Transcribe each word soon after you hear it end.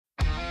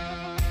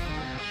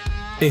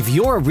If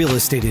you're a real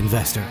estate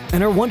investor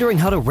and are wondering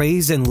how to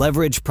raise and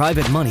leverage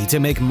private money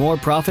to make more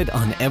profit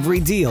on every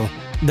deal,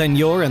 then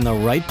you're in the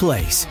right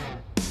place.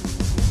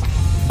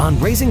 On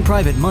Raising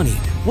Private Money,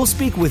 we'll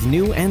speak with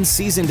new and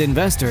seasoned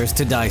investors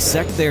to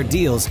dissect their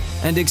deals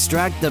and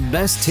extract the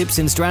best tips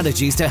and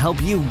strategies to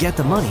help you get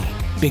the money,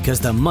 because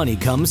the money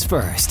comes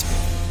first.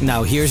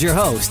 Now here's your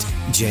host,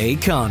 Jay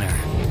Conner.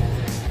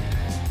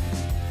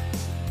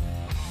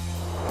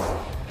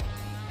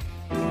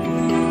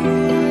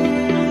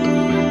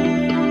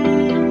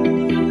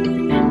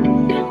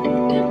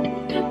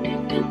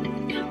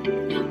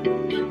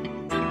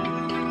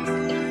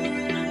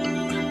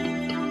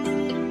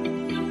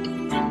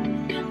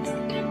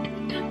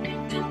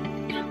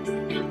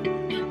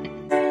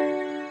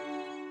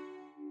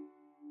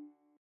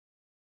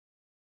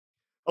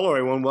 Hello,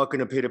 everyone. Welcome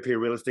to Peer-to-Peer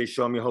Real Estate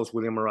Show. I'm your host,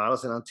 William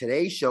Morales. And on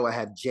today's show, I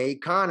have Jay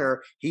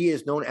Conner. He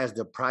is known as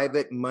the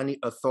Private Money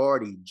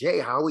Authority. Jay,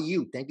 how are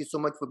you? Thank you so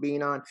much for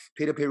being on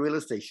Peer-to-Peer Real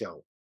Estate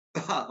Show.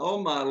 Oh,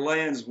 my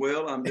lands,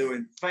 Will. I'm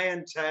doing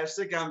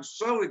fantastic. I'm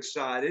so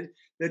excited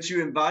that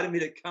you invited me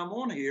to come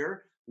on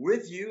here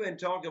with you and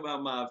talk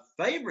about my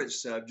favorite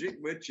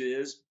subject, which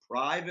is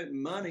private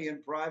money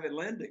and private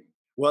lending.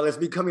 Well, it's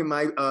becoming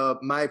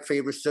my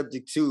favorite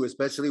subject too,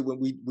 especially when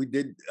we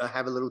did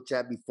have a little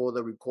chat before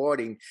the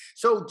recording.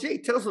 So, Jay,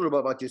 tell us a little bit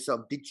about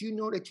yourself. Did you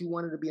know that you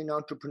wanted to be an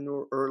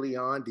entrepreneur early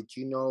on? Did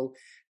you know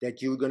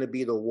that you were going to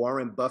be the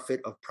Warren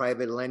Buffett of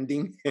private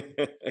lending?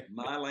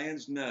 My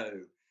lands, no.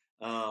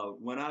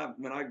 When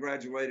I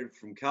graduated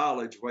from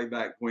college way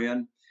back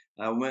when,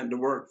 I went to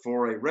work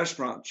for a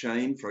restaurant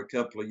chain for a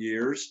couple of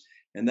years,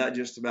 and that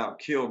just about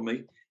killed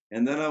me.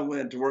 And then I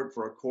went to work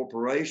for a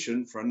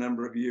corporation for a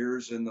number of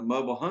years in the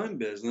mobile home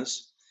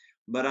business.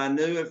 But I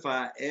knew if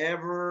I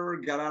ever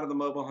got out of the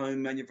mobile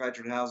home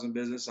manufactured housing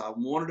business, I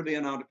wanted to be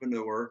an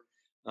entrepreneur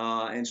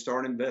and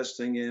start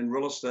investing in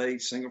real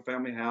estate, single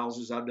family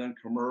houses. I've done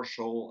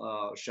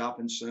commercial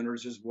shopping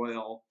centers as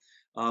well,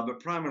 but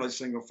primarily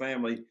single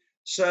family.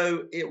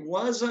 So it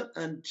wasn't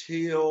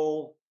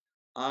until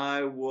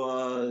I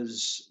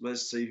was,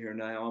 let's see here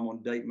now, I'm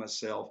going to date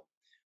myself,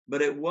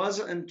 but it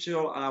wasn't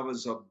until I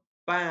was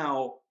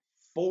about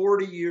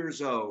 40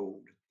 years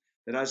old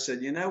that I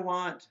said, you know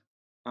what?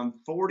 I'm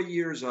 40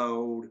 years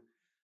old.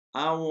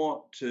 I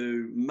want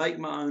to make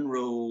my own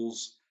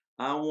rules.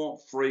 I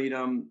want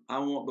freedom. I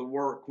want to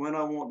work when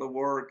I want to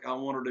work. I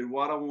want to do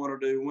what I want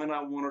to do, when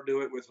I want to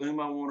do it, with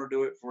whom I want to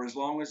do it, for as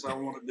long as I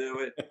want to do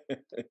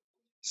it.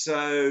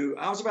 So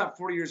I was about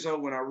 40 years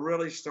old when I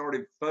really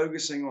started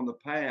focusing on the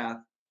path.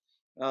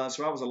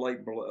 So I was a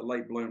late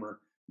bloomer,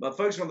 but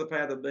focusing on the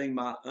path of being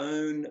my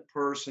own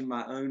person,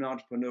 my own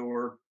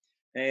entrepreneur.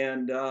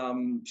 And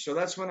so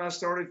that's when I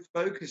started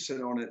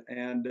focusing on it.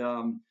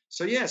 And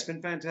so, yeah, it's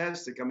been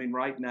fantastic. I mean,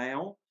 right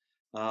now,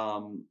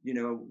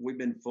 we've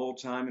been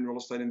full-time in real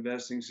estate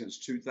investing since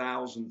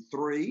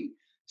 2003.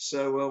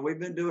 So we've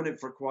been doing it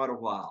for quite a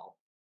while.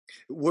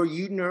 Were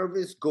you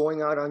nervous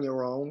going out on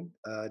your own?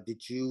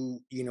 Did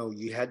you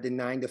had the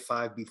 9 to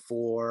 5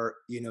 before,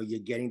 you're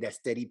getting that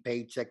steady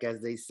paycheck,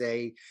 as they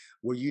say.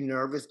 Were you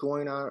nervous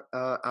going out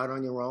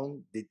on your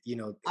own?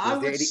 I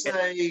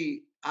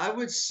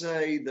would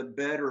say the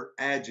better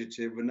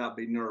adjective would not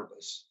be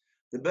nervous.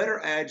 The better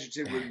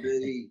adjective would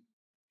be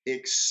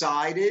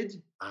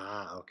excited.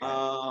 Okay.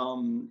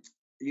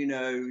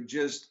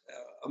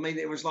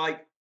 It was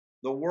like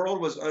the world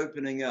was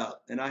opening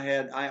up, and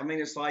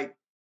it's like,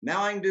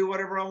 now I can do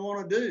whatever I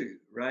want to do,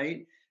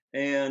 right?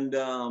 And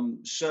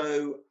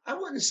so I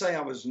wouldn't say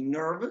I was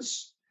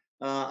nervous.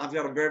 I've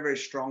got a very, very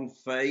strong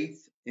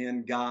faith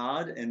in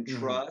God and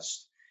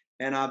trust.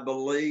 And I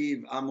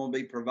believe I'm going to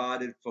be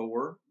provided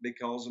for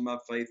because of my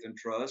faith and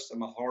trust.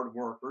 I'm a hard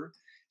worker.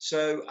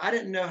 So I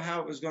didn't know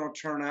how it was going to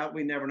turn out.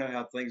 We never know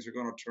how things are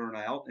going to turn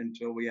out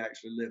until we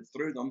actually live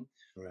through them.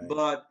 Right.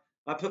 But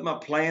I put my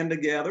plan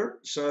together.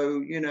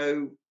 So,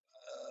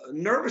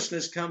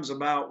 nervousness comes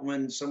about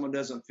when someone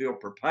doesn't feel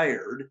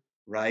prepared,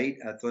 right?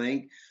 I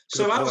think.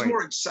 So I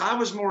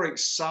was more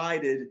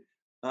excited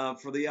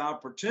for the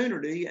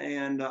opportunity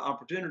and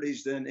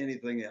opportunities than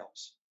anything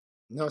else.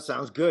 No,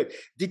 sounds good.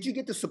 Did you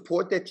get the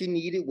support that you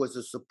needed? Was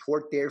the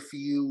support there for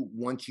you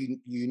once you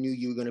knew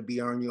you were going to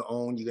be on your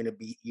own? You're going to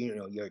be,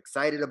 you're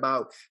excited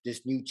about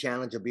this new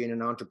challenge of being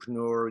an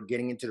entrepreneur,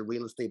 getting into the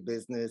real estate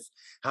business.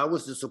 How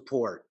was the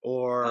support?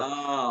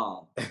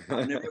 I've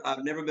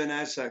never been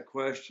asked that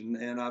question,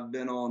 and I've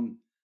been on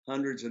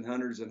hundreds and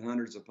hundreds and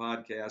hundreds of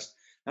podcasts.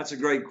 That's a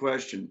great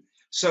question.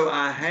 So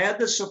I had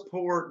the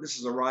support. This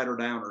is a writer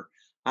downer.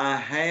 I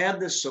had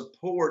the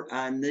support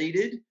I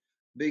needed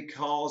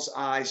because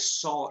I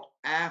sought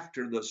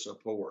after the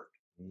support.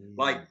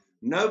 Like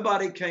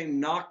nobody came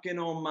knocking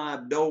on my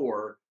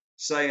door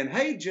saying,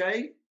 hey,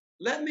 Jay,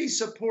 let me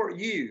support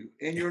you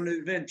in your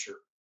new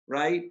venture,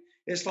 right?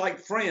 It's like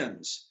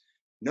friends.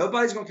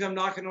 Nobody's going to come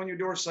knocking on your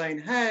door saying,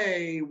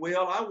 hey,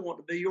 Will, I want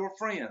to be your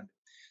friend.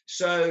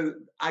 So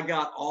I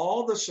got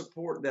all the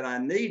support that I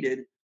needed,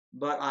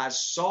 but I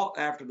sought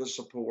after the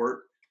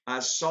support. I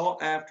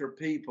sought after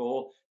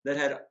people that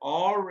had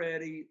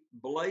already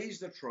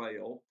blazed a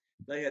trail,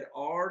 They had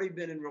already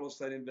been in real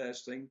estate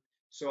investing.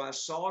 So I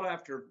sought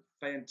after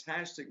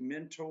fantastic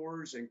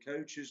mentors and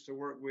coaches to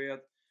work with,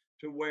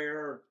 to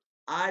where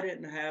I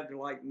didn't have to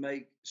like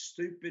make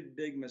stupid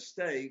big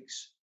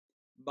mistakes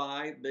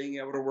by being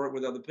able to work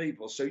with other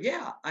people. So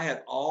yeah, I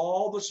had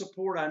all the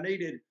support I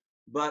needed,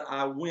 but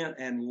I went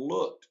and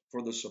looked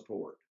for the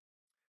support.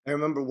 I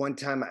remember one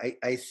time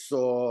I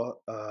saw,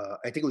 I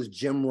think it was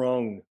Jim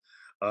Rohn.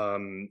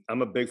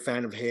 I'm a big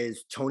fan of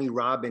his. Tony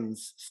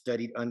Robbins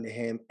studied under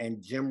him,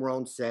 and Jim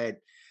Rohn said,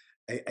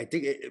 I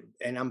think,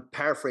 and I'm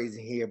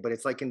paraphrasing here, but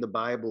it's like in the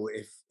Bible: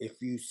 if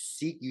you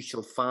seek, you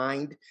shall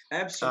find. Uh,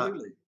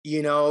 Absolutely.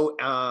 you know,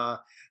 uh,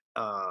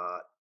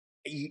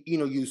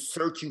 you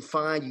search, you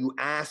find, you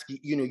ask,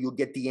 you'll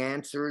get the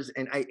answers.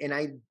 And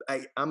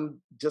I'm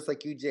just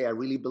like you, Jay. I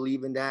really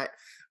believe in that.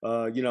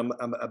 I'm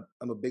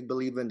a big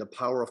believer in the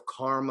power of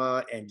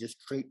karma and just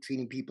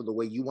treating people the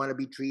way you want to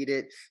be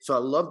treated. So I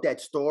love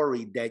that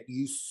story that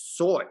you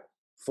sought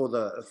for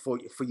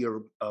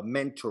your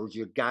mentors,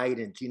 your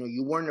guidance.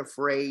 You weren't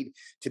afraid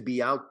to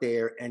be out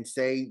there and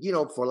say,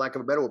 for lack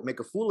of a better word, make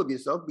a fool of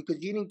yourself, because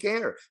you didn't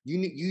care. You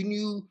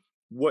knew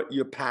what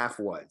your path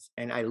was.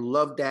 And I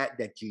love that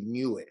you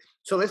knew it.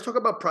 So let's talk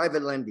about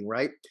private lending,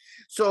 right?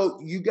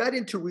 So you got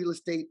into real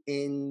estate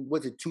in,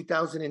 was it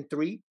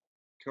 2003?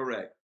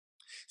 Correct.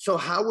 So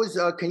how was,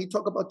 can you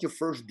talk about your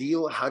first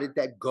deal? How did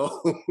that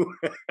go?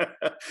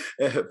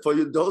 For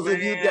those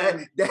of you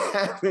Man, that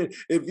haven't,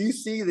 if you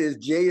see this,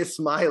 Jay is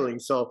smiling.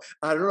 So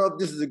I don't know if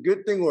this is a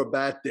good thing or a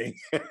bad thing.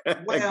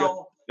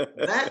 well, Go-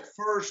 that yeah.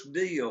 first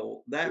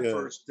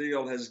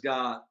deal has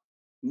got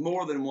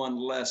more than one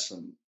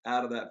lesson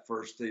out of that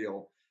first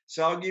deal.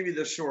 So I'll give you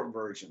the short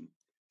version.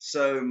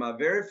 So my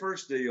very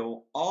first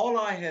deal, all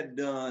I had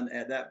done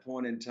at that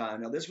point in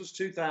time, now this was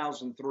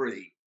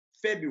 2003,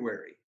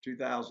 February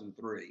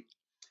 2003.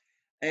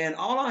 And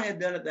all I had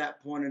done at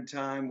that point in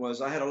time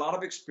was I had a lot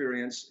of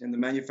experience in the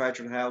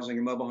manufactured housing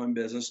and mobile home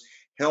business,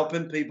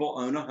 helping people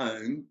own a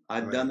home.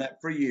 I'd done Right.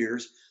 that for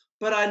years,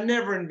 but I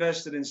never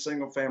invested in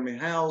single family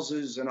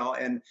houses and all,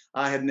 and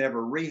I had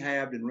never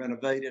rehabbed and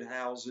renovated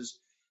houses.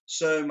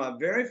 So my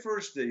very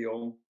first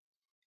deal,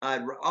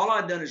 all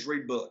I'd done is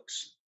read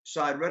books.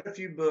 So I'd read a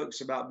few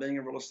books about being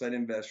a real estate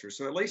investor.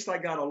 So at least I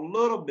got a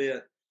little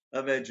bit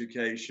of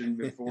education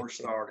before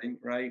starting,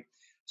 right?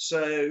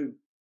 So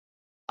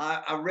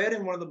I read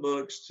in one of the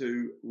books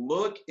to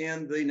look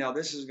in the, now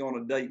this is going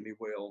to date me,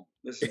 Will.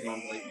 This is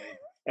going to date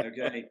me.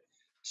 Okay.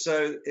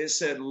 So it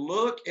said,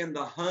 look in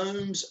the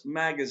Homes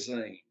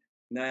magazine.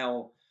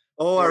 Now,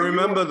 Oh, I for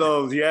remember your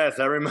those. Yes,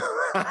 I remember.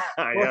 Yeah,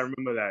 I for,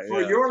 remember that.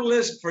 for Yeah. your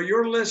list for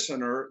your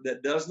listener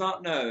that does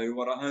not know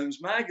what a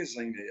Homes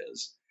magazine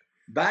is,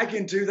 back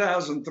in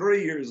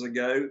 2003, years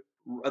ago,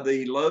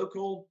 the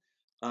local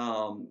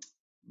um,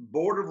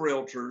 board of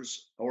realtors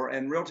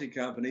and realty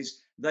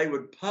companies, they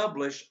would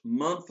publish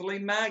monthly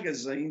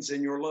magazines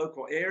in your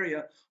local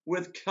area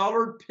with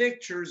colored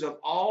pictures of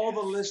all the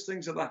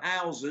listings of the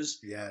houses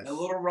and Yes.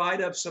 little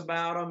write-ups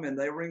about them, and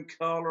they were in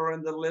color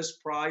and the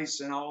list price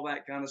and all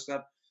that kind of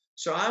stuff.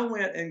 So I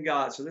went and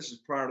got, so this is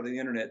prior to the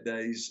internet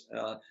days.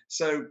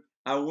 So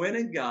I went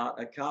and got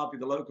a copy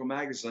of the local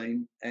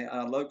magazine,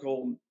 a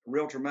local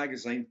realtor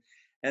magazine,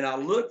 and I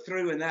looked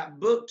through, and that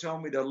book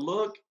told me to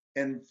look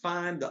and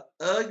find the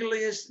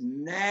ugliest,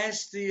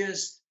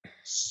 nastiest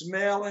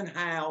smelling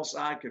house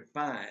I could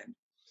find.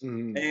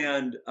 Mhm.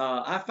 And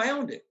I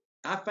found it.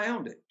 I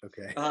found it.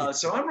 Okay.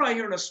 So I'm right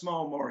here in a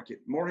small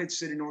market, Morehead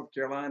City, North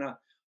Carolina.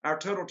 Our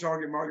total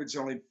target market is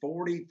only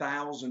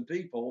 40,000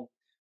 people.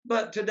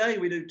 But today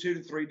we do 2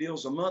 to 3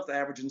 deals a month,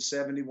 averaging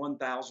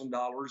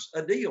 $71,000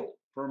 a deal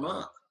per Wow.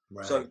 month.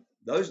 Right. So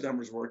those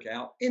numbers work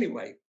out.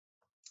 Anyway,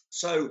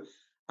 so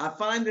I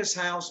find this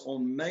house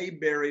on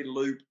Mayberry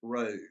Loop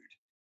Road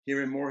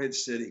here in Morehead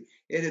City.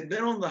 It had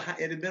been on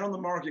the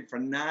market for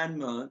 9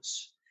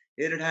 months.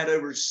 It had had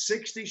over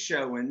 60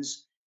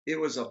 showings. It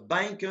was a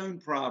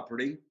bank-owned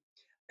property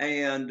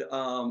and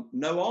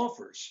no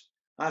offers.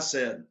 I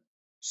said,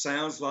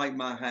 sounds like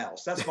my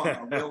house. That's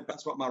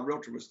what my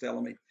realtor was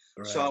telling me.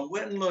 So I Right.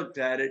 went and looked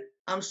at it.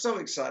 I'm so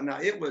excited. Now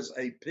it was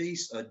a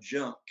piece of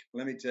junk,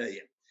 let me tell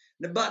you.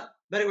 But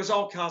it was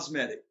all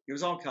cosmetic. It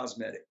was all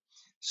cosmetic.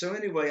 So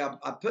anyway,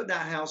 I put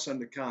that house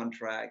under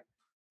contract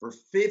for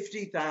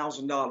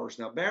 $50,000.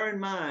 Now bear in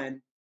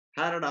mind,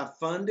 how did I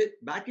fund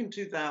it? Back in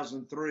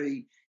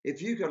 2003,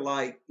 if you could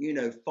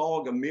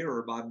fog a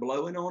mirror by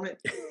blowing on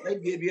it,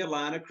 they'd give you a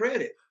line of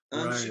credit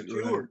Right. Right.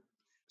 unsecured.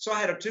 So I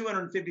had a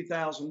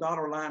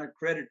 $250,000 line of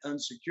credit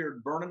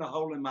unsecured, burning a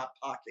hole in my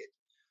pocket.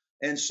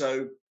 And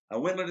so I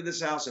went into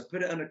this house. I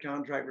put it under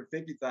contract for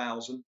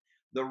 50,000.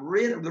 The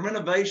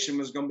renovation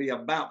was going to be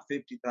about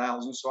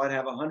 50,000, so I'd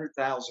have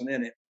 100,000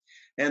 in it.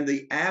 And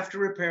the after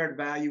repaired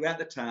value at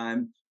the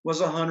time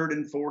was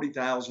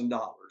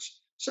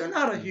 $140,000. So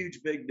not a Mm.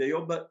 huge big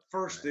deal, but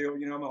first Right.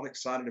 deal, I'm all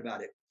excited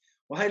about it.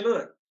 Well, hey,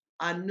 look,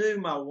 I knew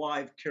my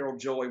wife, Carol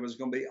Joy, was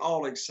going to be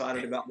all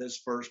excited about this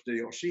first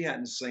deal. She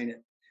hadn't seen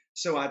it.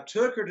 So I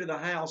took her to the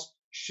house.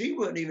 She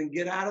wouldn't even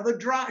get out of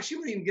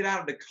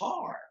the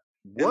car.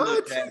 and What?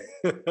 looked at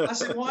it. I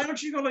said, why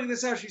don't you go look at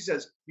this house? She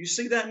says, you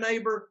see that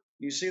neighbor?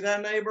 You see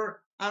that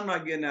neighbor? I'm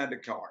not getting out of the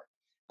car.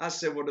 I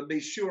said, well, to be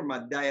sure, my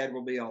dad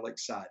will be all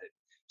excited.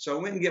 So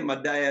I went and get my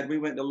dad. We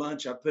went to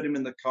lunch. I put him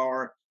in the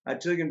car. I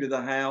took him to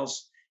the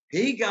house.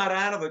 He got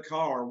out of the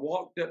car,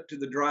 walked up to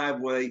the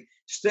driveway,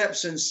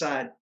 steps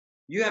inside.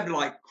 You have to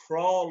like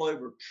crawl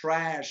over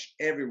trash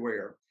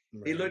everywhere.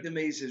 He Right. looked at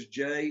me. He says,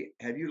 Jay,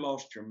 have you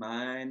lost your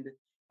mind?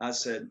 I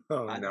said,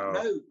 Oh I don't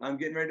no. know. I'm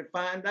getting ready to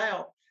find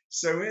out.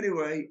 So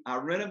anyway, I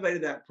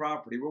renovated that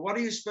property. Well, what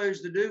are you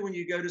supposed to do when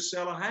you go to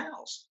sell a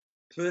house?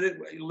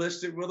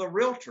 List it with a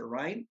realtor,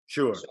 right?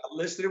 Sure. So I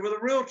listed it with a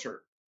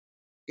realtor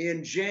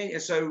in January.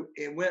 So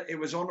it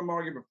was on the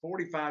market for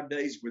 45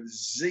 days with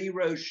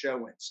zero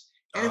showings.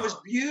 And it was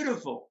Oh,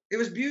 beautiful. It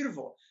was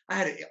beautiful.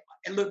 It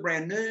looked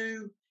brand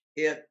new.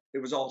 It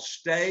was all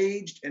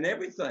staged and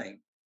everything.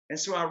 And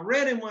so I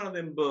read in one of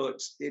them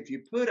books, if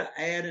you put an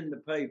ad in the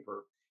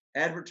paper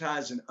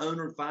advertising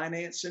owner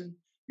financing,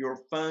 your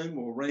phone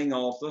will ring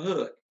off the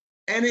hook.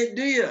 And it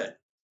did.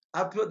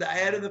 I put the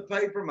ad in the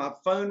paper, my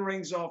phone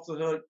rings off the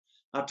hook.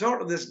 I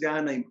talked to this guy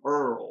named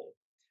Earl.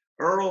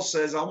 Earl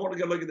says, I want to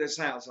go look at this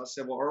house. I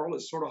said, well, Earl,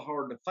 it's sort of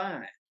hard to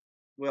find.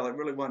 Well, it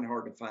really wasn't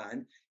hard to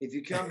find. If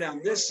you come down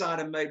this side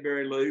of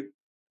Mayberry Loop,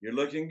 you're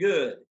looking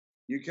good.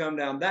 You come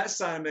down that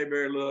side of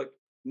Mayberry Loop,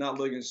 not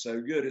looking so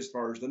good as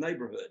far as the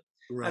neighborhood.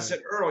 I right. said,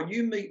 Earl,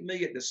 you meet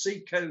me at the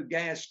Seaco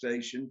gas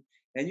station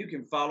and you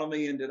can follow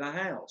me into the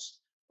house.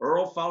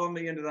 Earl followed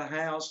me into the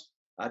house.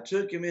 I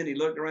took him in. He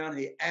looked around.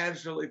 He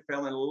absolutely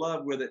fell in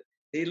love with it.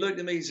 He looked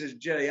at me. He says,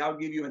 Jay, I'll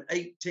give you an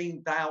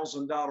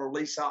 $18,000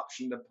 lease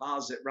option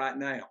deposit right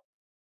now.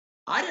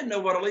 I didn't know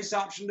what a lease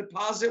option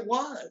deposit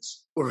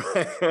was,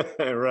 Right.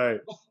 Right.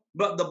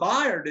 but the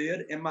buyer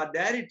did. And my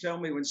daddy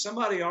told me when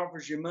somebody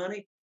offers you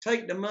money,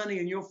 take the money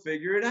and you'll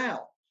figure it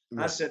out.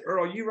 I Right. said,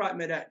 Earl, you write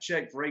me that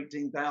check for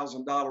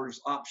 $18,000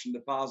 option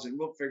deposit and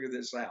we'll figure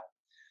this out.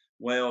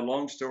 Well,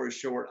 long story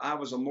short, I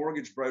was a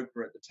mortgage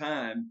broker at the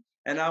time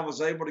and I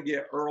was able to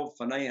get Earl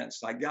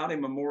financed. I got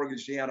him a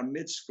mortgage. He had a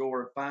mid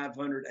score of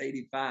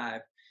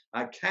 585.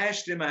 I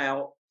cashed him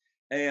out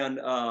and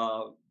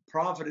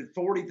profited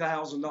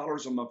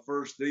 $40,000 on my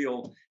first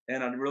deal.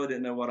 And I really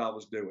didn't know what I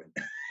was doing.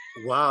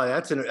 Wow,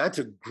 that's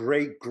a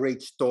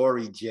great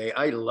story, Jay.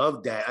 I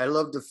love that. I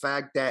love the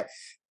fact that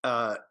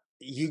uh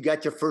you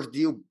got your first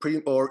deal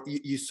or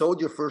you sold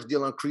your first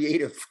deal on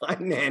creative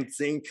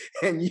financing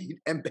and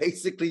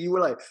basically you were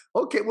like,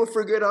 okay, we'll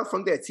figure it out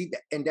from there. See,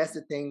 and that's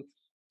the thing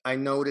I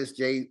noticed,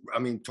 Jay. I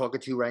mean,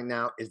 talking to you right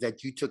now is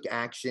that you took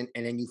action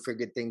and then you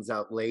figured things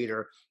out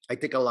later. I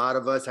think a lot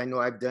of us, I know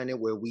I've done it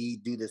where we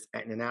do this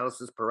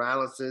analysis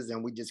paralysis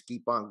and we just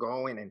keep on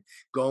going,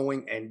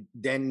 and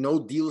then no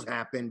deals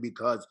happen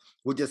because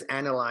we're just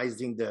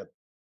analyzing the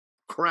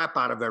crap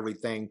out of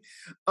everything.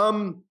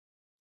 Um,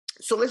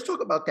 so let's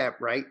talk about that,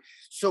 right?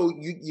 So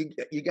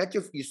you got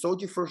you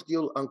sold your first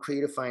deal on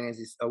creative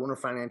finances, owner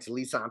finance,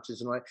 lease options,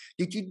 and all that.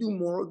 Did you do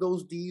more of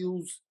those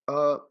deals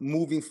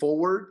moving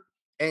forward?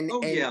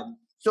 Oh, And yeah.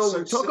 so So,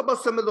 talk so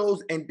about some of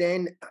those, and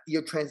then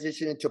your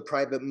transition into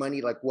private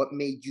money. Like what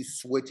made you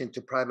switch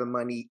into private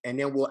money? And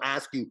then we'll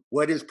ask you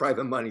what is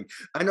private money.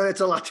 I know that's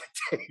a lot to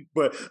take,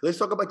 but let's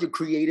talk about your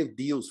creative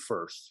deals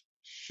first.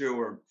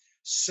 Sure.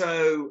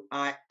 So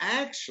I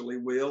actually,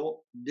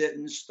 Will,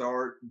 didn't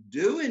start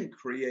doing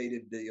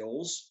creative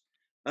deals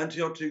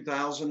until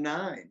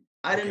 2009.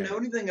 I didn't Okay. know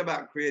anything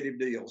about creative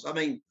deals. I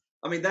mean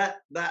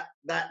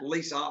that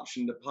lease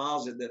option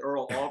deposit that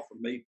Earl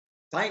offered me.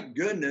 Thank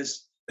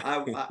goodness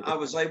I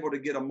was able to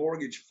get a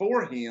mortgage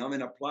for him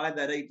and applied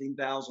that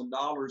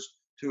 $18,000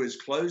 to his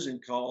closing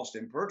cost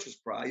and purchase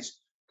price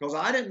because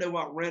I didn't know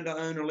what rent to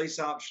own or lease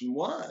option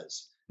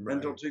was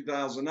until Right.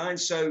 2009.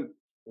 So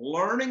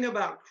learning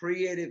about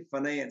creative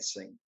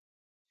financing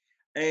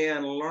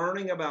and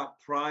learning about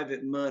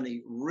private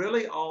money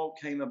really all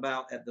came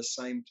about at the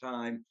same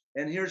time.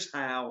 And here's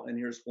how and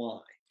here's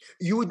why.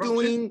 You were From two,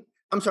 doing,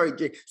 I'm sorry,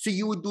 Jay. So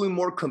you were doing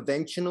more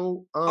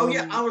conventional, oh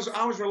yeah, I was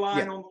yeah,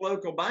 relying on the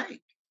local bank.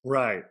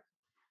 right,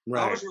 I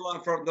right, was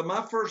relying for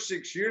my first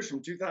 6 years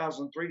from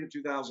 2003 to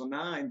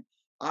 2009.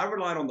 I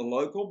relied on the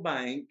local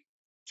bank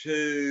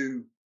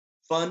to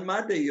fund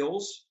my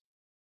deals,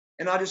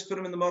 and I just put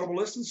them in the multiple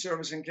listing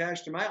service and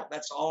cashed them out.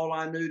 That's all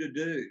I knew to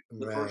do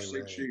the right, first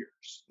six right,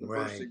 years. The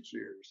first right. 6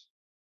 years.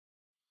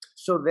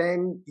 So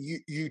then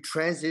you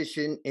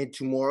transition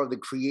into more of the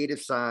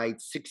creative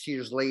side 6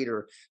 years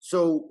later.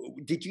 So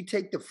did you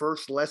take the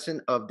first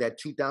lesson of that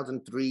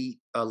 2003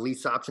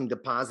 lease option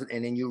deposit,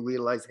 and then you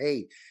realize,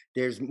 hey,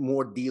 there's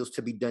more deals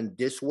to be done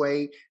this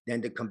way than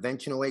the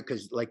conventional way?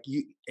 Because like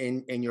you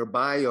in your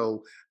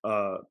bio,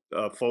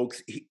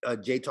 folks,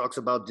 Jay talks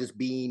about just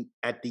being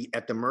at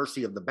the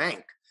mercy of the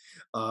bank.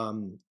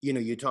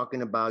 You're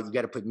talking about you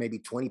got to put maybe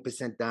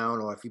 20% down,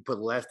 or if you put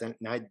less, then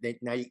now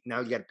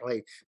you got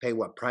to pay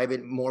what,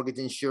 private mortgage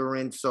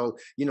insurance. So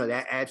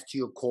that adds to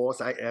your cost.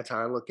 That's how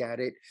I look at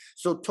it.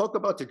 So talk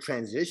about the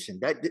transition.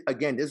 That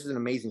again, this is an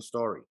amazing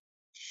story.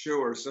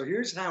 Sure. So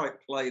here's how it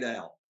played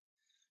out.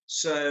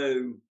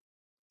 So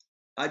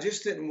I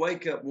just didn't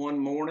wake up one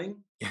morning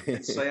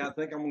and say, I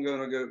think I'm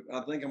going to go,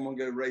 I think I'm going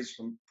to go raise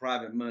some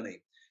private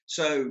money.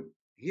 So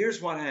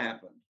here's what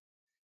happened.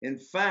 In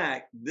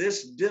fact,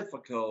 this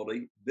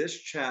difficulty, this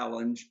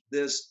challenge,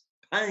 this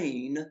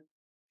pain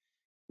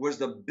was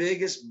the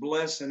biggest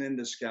blessing in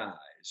disguise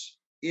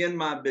in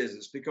my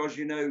business because,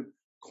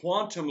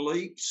 quantum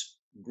leaps,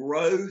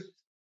 growth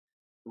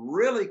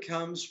really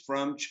comes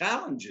from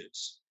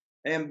challenges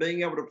and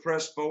being able to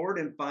press forward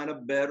and find a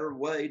better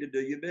way to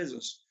do your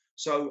business.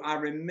 So I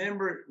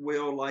remember it,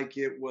 Will, like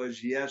it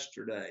was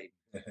yesterday.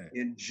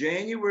 In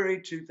January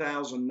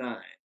 2009,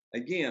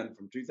 again,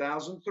 from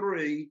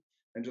 2003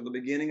 until the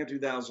beginning of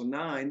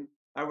 2009,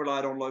 I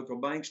relied on local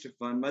banks to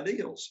fund my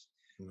deals.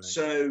 Right.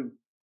 So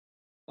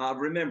I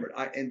remember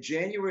in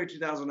January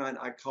 2009,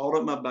 I called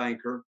up my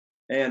banker,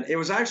 and it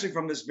was actually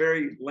from this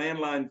very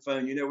landline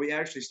phone. We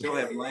actually still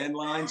have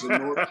landlines in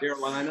North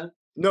Carolina.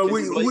 No,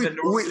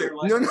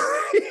 no.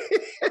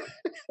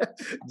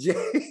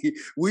 Jay,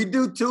 we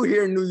do too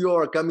here in New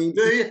York. I mean,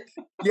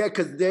 yeah,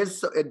 because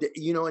there's, and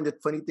the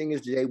funny thing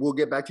is, Jay, we'll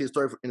get back to your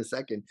story in a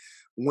second.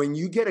 When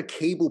you get a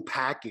cable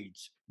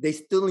package, they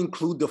still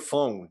include the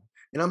phone.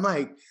 And I'm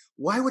like,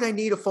 why would I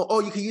need a phone?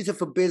 Oh, you can use it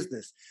for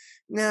business.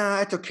 Nah,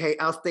 that's okay.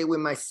 I'll stay with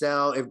my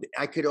cell. If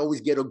I could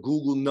always get a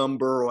Google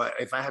number, or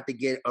if I have to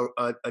get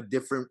a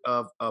different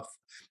a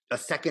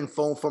second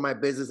phone for my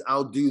business,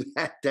 I'll do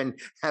that. Then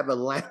have a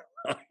landline.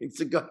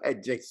 So go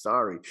ahead, Jay.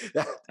 Sorry,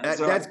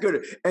 that's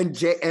good. And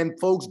Jay and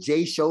folks,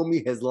 Jay showed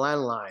me his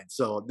landline,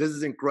 so this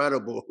is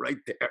incredible right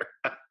there.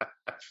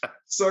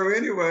 So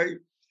anyway,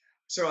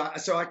 so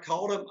I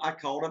called him. I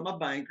called up my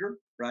banker,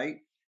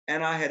 right?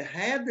 And I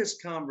had this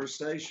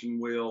conversation,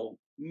 Will,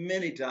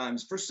 many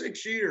times for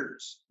 6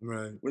 years,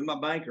 right, with my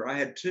banker. I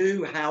had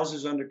 2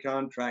 houses under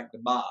contract to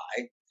buy.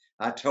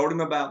 I told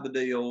him about the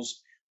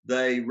deals.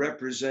 They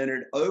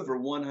represented over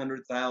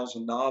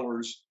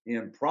 $100,000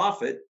 in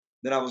profit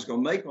that I was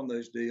going to make on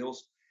those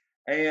deals.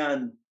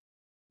 And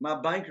my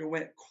banker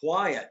went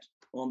quiet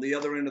on the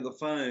other end of the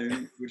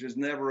phone, which is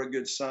never a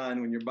good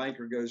sign when your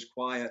banker goes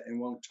quiet and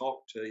won't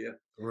talk to you.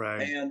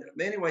 Right. And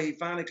anyway, he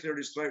finally cleared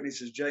his throat and he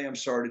says, Jay, I'm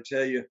sorry to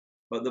tell you,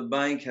 but the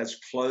bank has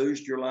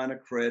closed your line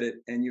of credit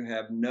and you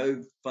have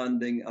no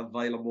funding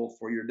available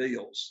for your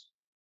deals.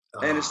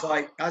 And it's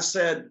like, I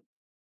said,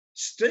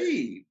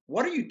 Steve,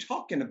 what are you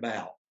talking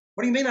about?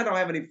 What do you mean I don't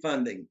have any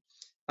funding?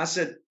 I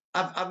said,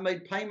 I've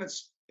made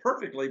payments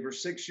perfectly for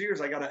 6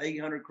 years. I got an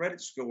 800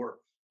 credit score.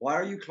 Why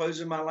are you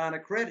closing my line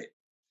of credit?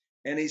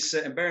 And he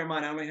said, and bear in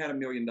mind, I only had $1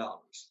 million. I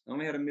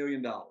only had $1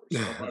 million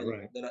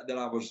right, that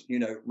I was,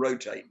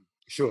 rotating.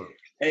 Sure.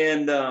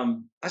 And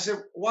I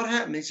said, what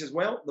happened? He says,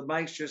 well, the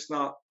bank's just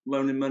not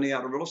loaning money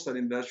out to real estate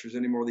investors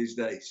anymore these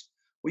days.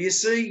 Well, you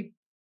see,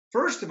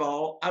 first of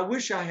all, I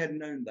wish I had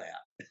known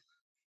that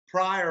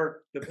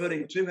prior to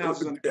putting 2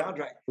 houses under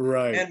contract.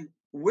 Right. And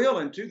Will,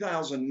 in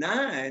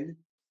 2009,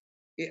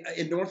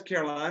 in North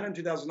Carolina, in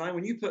 2009,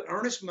 when you put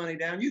earnest money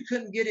down, you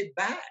couldn't get it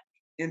back.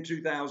 In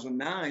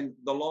 2009,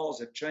 the laws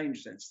have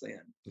changed since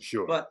then.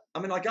 Sure. But I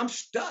mean, I'm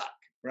stuck,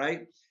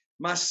 right?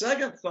 My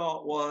second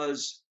thought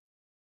was,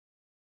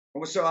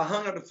 so I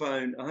hung up the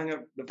phone. I hung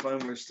up the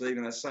phone with Steve,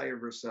 and I sat here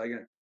for a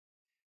second.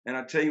 And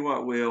I tell you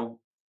what, Will,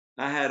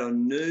 I had a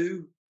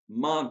new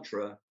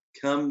mantra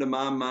come to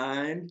my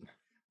mind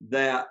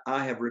that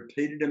I have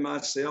repeated to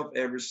myself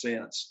ever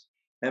since.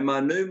 And my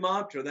new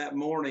mantra that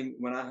morning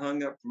when I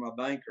hung up from my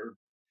banker,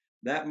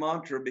 that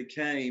mantra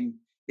became,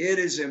 it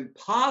is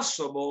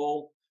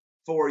impossible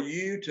for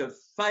you to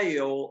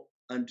fail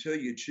until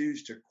you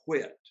choose to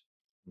quit.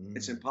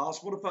 It's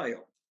impossible to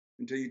fail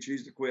until you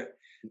choose to quit.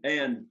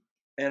 And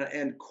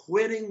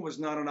quitting was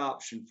not an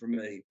option for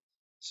me.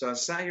 So I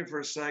sat here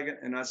for a second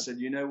and I said,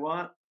 you know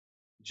what?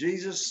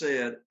 Jesus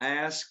said,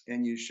 ask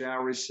and you shall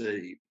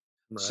receive.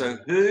 Right. So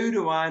who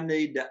do I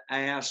need to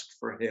ask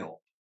for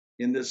help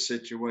in this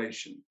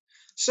situation?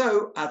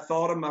 So I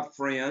thought of my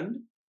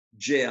friend,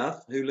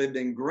 Jeff, who lived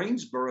in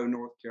Greensboro,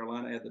 North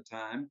Carolina at the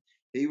time.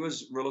 He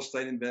was real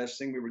estate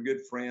investing. We were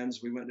good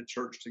friends. We went to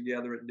church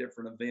together at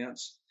different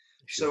events.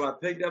 Sure. So I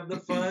picked up the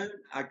phone.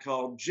 I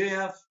called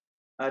Jeff.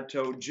 I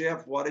told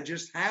Jeff what had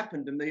just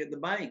happened to me at the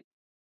bank.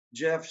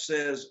 Jeff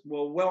says,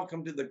 well,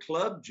 welcome to the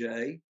club,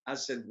 Jay. I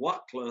said,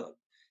 what club?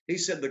 He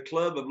said, the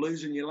club of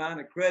losing your line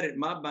of credit.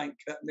 My bank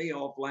cut me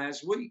off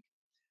last week.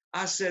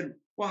 I said,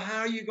 well,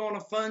 how are you going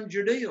to fund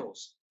your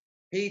deals?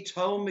 He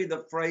told me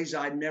the phrase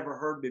I'd never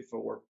heard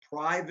before,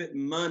 private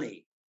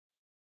money.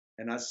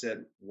 And I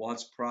said,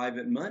 what's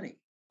private money?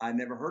 I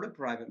never heard of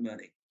private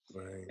money.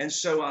 Right. And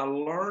so I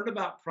learned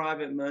about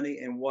private money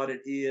and what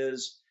it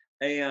is.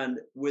 And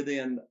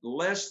within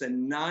less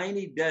than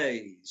 90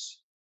 days,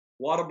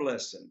 what a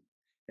blessing.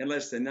 In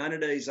less than 90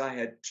 days, I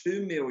had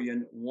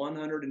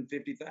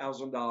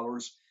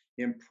 $2,150,000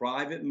 in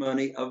private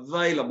money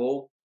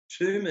available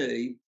to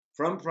me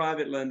from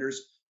private lenders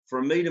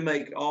for me to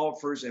make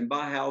offers and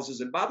buy houses.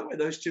 And by the way,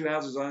 those 2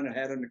 houses I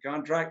had under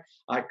contract,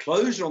 I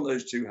closed on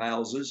those 2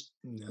 houses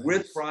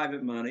with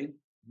private money,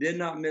 did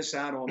not miss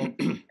out on them.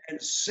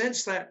 And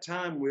since that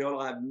time, Will,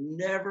 I've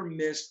never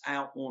missed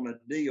out on a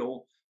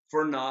deal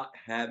for not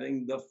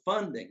having the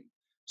funding.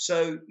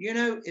 So,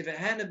 if it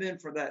hadn't been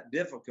for that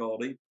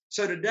difficulty,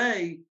 so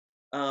today,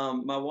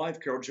 my wife,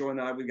 Carol Joy,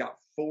 and I, we got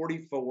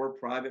 44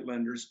 private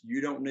lenders. You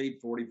don't need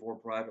 44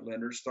 private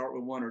lenders. Start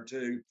with one or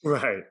two.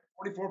 Right.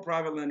 44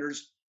 private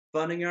lenders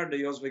funding our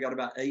deals. We got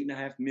about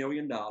 $8.5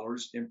 million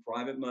in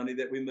private money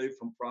that we move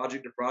from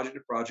project to project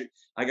to project.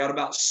 I got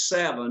about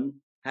 7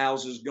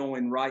 houses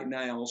going right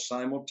now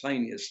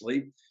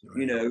simultaneously,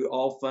 Right.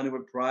 all funded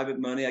with private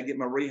money. I get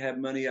my rehab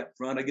money up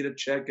front. I get a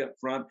check up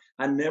front.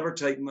 I never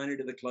take money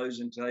to the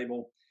closing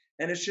table.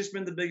 And it's just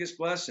been the biggest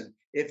blessing.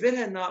 If it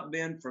had not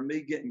been for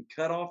me getting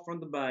cut off from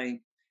the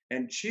bank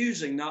and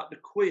choosing not to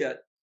quit,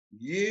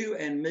 you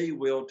and me,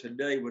 Will,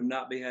 today would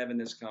not be having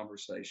this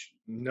conversation.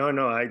 No,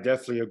 no, I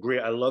definitely agree.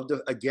 I love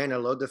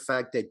the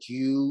fact that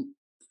you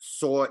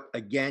sought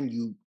again,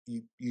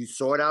 you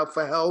sought out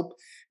for help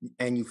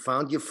and you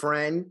found your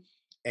friend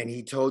and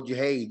he told you,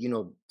 hey,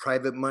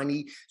 private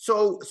money.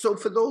 So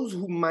for those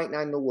who might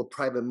not know what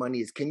private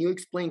money is, can you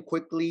explain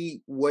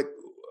quickly what's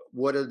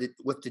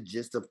the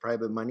gist of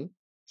private money?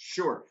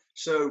 Sure.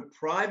 So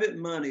private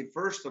money,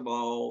 first of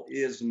all,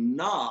 is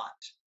not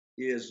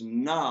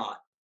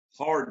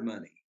hard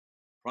money.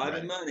 Private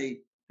Right.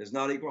 money does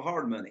not equal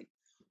hard money.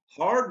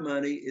 Hard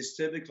money is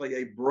typically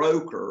a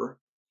broker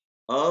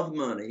of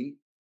money.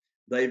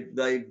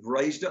 They've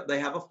raised up, they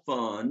have a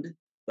fund,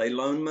 they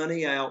loan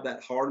money out,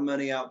 that hard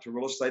money out to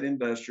real estate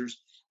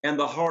investors, and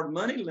the hard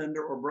money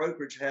lender or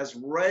brokerage has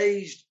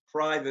raised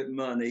private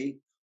money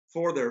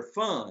for their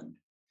fund.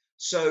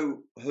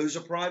 So who's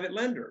a private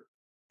lender?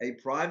 A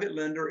private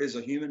lender is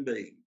a human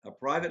being. A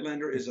private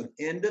lender is an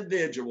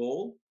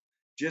individual,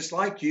 just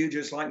like you,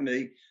 just like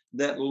me,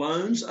 that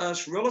loans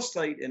us real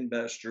estate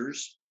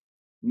investors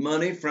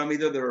money from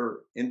either their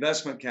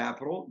investment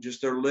capital,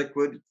 just their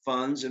liquid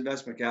funds,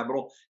 investment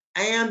capital,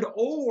 and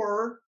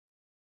or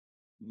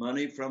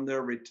money from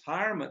their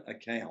retirement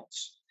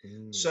accounts.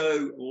 Mm.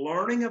 So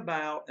learning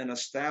about and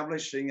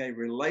establishing a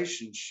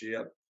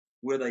relationship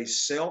with a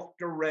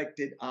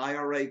self-directed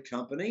IRA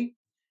company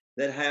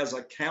that has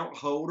account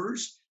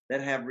holders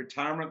that have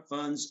retirement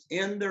funds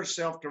in their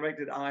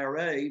self-directed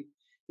IRA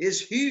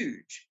is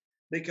huge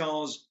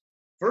because,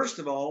 first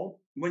of all,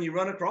 when you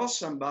run across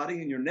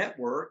somebody in your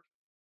network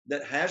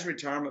that has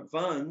retirement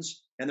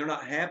funds and they're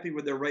not happy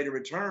with their rate of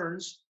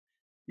returns,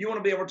 you want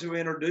to be able to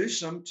introduce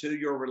them to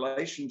your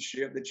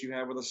relationship that you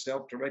have with a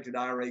self-directed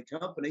IRA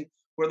company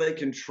where they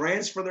can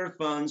transfer their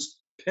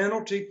funds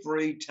penalty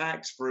free,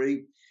 tax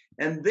free,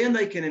 and then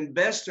they can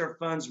invest their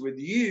funds with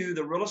you,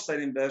 the real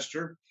estate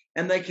investor,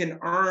 and they can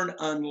earn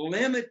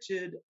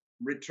unlimited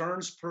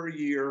returns per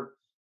year,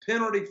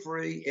 penalty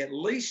free, at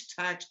least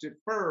tax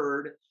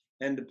deferred,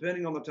 and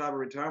depending on the type of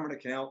retirement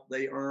account,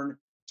 they earn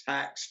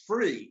tax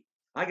free.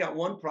 I got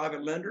one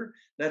private lender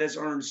that has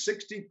earned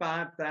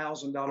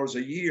 $65,000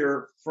 a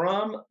year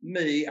from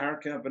me, our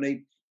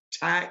company,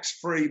 tax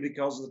free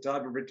because of the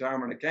type of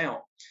retirement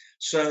account.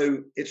 So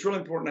it's really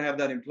important to have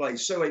that in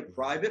place. So a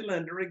private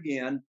lender,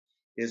 again,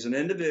 is an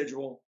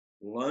individual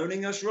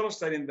loaning us real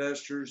estate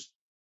investors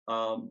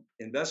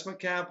investment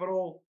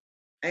capital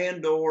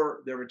and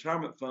or their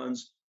retirement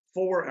funds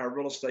for our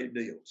real estate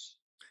deals.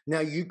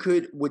 Now you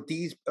could, with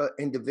these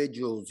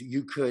individuals,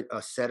 you could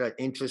set an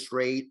interest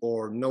rate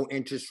or no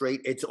interest rate.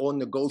 It's all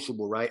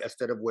negotiable, right?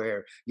 Instead of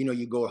where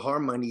you go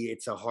hard money,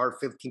 it's a hard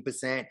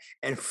 15%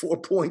 and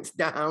 4 points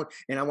down,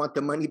 and I want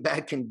the money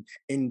back in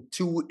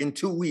 2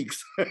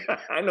 weeks.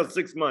 I know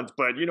 6 months,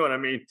 but you know what I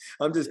mean.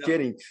 I'm just Yeah.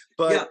 kidding. Yeah.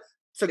 But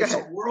so go It's a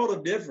ahead. world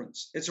of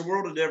difference. It's a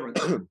world of difference.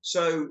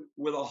 So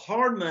with a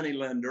hard money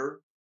lender,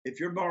 if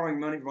you're borrowing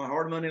money from a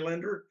hard money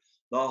lender,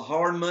 the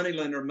hard money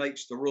lender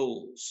makes the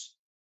rules.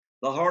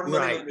 The hard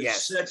money Right. lender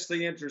Yes. sets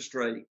the interest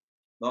rate.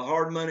 The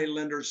hard money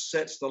lender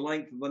sets the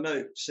length of the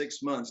note,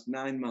 6 months,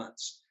 9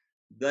 months.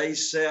 They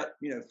set,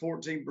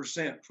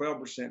 14%,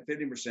 12%,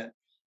 15%.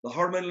 The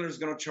hard money lender is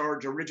going to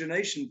charge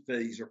origination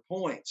fees or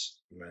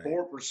points, Right.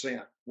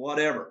 4%,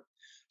 whatever.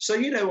 So,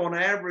 on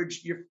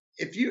average,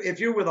 if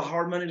you're with a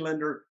hard money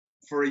lender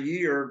for a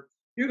year,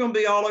 you're going to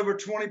be all over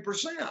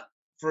 20%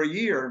 for a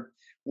year.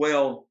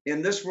 Well,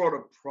 in this world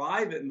of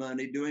private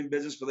money, doing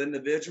business with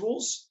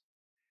individuals,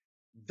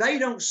 they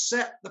don't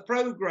set the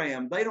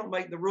program. They don't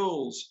make the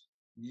rules.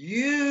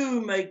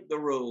 You make the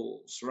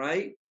rules,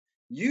 right?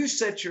 You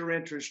set your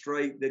interest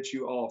rate that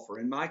you offer.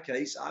 In my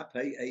case, I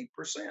pay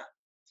 8%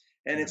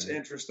 and it's Right.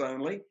 interest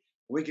only.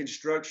 We can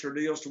structure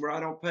deals to where I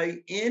don't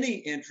pay any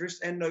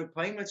interest and no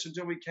payments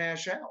until we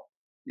cash out.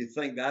 You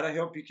think that'll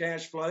help you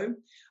cash flow?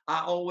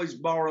 I always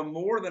borrow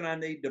more than I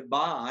need to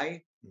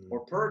buy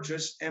or Mhm.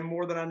 purchase and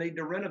more than I need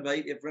to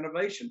renovate if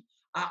renovation.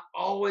 I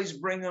always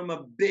bring them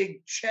a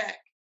big check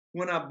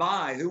when I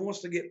buy. Who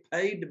wants to get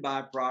paid to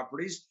buy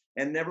properties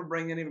and never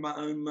bring any of my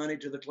own money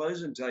to the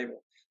closing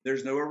table?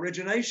 There's no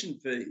origination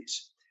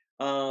fees.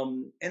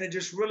 And it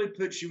just really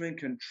puts you in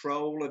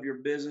control of your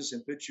business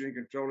and puts you in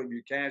control of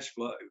your cash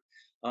flow.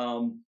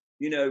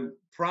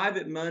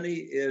 Private money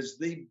is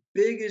the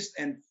biggest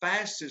and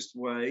fastest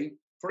way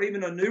for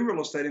even a new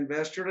real estate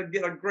investor to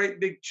get a great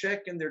big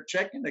check in their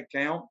checking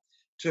account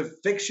to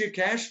fix your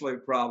cash flow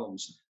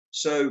problems.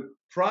 So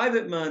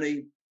private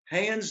money,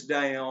 hands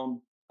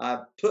down, I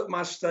put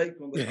my stake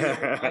on the hill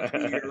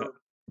right here.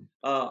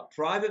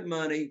 Private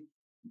money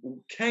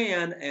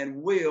can and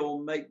will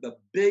make the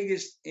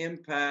biggest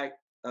impact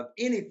of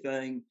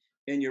anything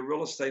in your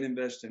real estate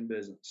investing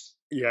business.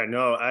 Yeah,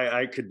 no,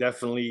 I could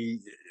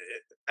definitely.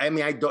 I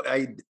mean, I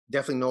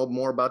definitely know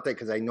more about that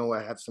because I know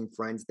I have some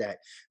friends that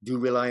do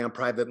rely on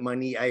private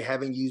money. I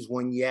haven't used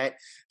one yet,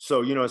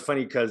 so it's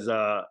funny because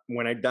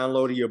when I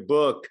downloaded your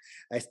book,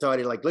 I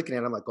started like looking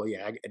at it. I'm like, oh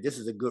yeah, this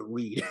is a good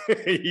read,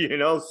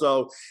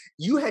 So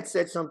you had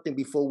said something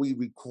before we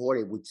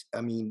recorded, which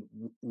I mean,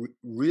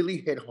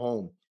 really hit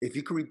home. If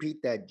you could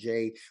repeat that,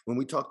 Jay, when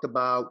we talked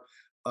about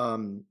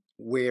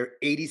where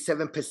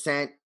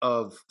 87%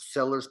 of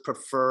sellers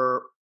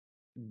prefer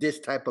this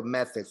type of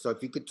method. So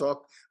if you could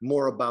talk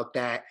more about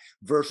that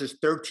versus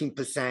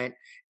 13%.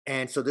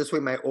 And so this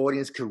way my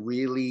audience could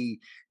really,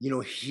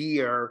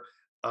 hear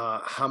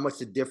how much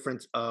the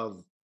difference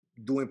of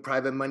doing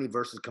private money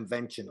versus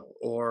conventional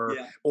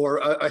Yeah,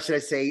 or should I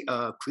say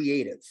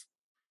creative.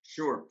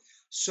 sure.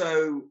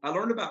 So I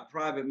learned about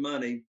private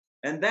money.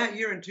 And that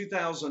year in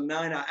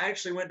 2009, I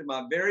actually went to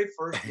my very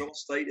first real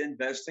estate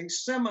investing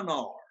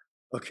seminar,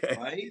 Okay.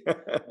 right?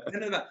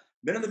 Been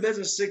in the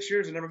business 6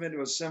 years and never been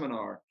to a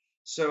seminar.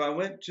 So I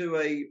went to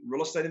a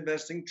real estate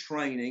investing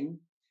training.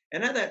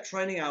 And at that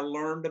training, I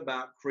learned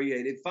about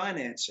creative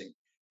financing,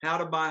 how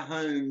to buy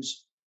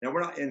homes. Now, we're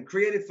not in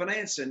creative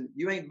financing,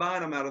 you ain't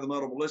buying them out of the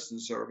multiple listing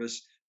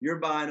service. You're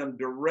buying them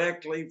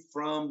directly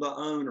from the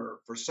owner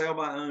for sale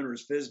by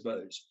owners,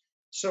 FSBOs.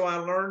 So I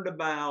learned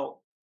about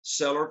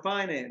seller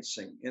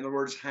financing. In other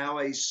words, how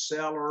a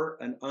seller,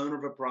 an owner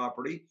of a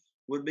property,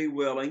 would be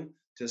willing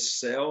to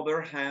sell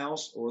their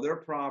house or their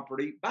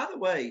property. By the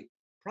way,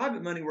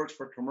 private money works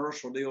for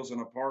commercial deals and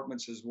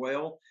apartments as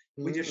well.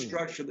 We just Mm,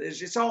 structure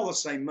this. It's all the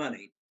same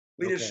money. okay.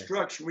 We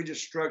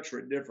just structure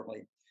it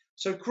differently.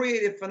 So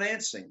creative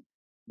financing,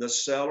 the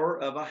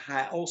seller of a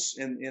house,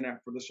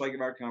 for the sake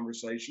of our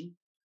conversation,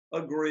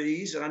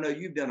 agrees, and I know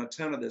you've done a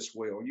ton of this,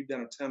 Will. You've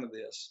done a ton of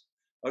this.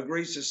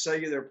 Agrees to sell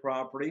you their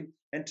property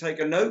and take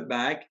a note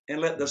back and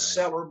let the Right.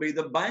 seller be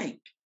the bank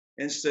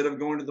instead of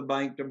going to the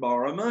bank to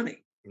borrow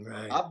money.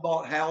 Right. I've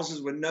bought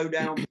houses with no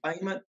down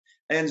payment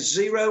and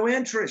zero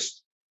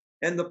interest,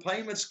 and the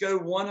payments go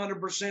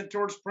 100%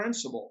 towards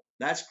principal.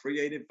 That's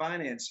creative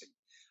financing.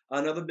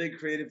 Another big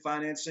creative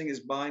financing is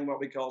buying what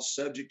we call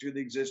subject to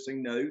the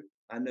existing note.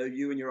 I know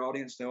you and your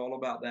audience know all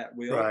about that,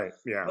 Will. Right.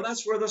 Yeah. Well,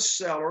 that's where the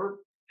seller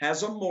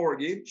has a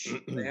mortgage.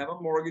 They have a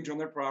mortgage on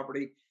their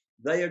property.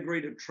 They agree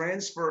to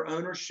transfer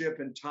ownership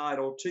and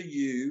title to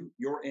you,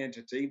 your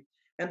entity,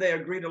 and they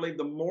agree to leave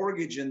the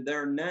mortgage in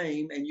their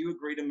name, and you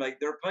agree to make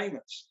their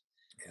payments.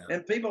 Yeah.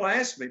 And people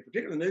ask me,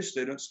 particularly new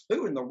students,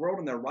 who in the world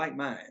in their right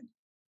mind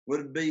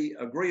would be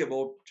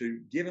agreeable to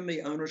giving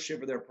me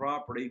ownership of their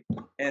property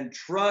and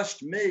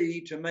trust me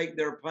to make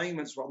their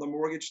payments while the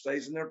mortgage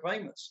stays in their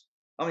payments?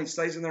 I mean,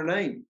 stays in their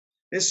name.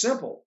 It's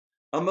simple.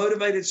 A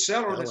motivated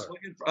seller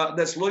Seller.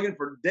 that's looking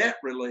for debt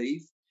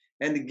relief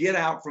and to get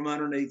out from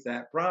underneath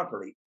that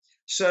property.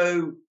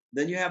 So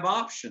then you have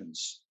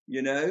options.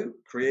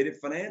 Creative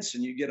finance,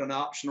 and you get an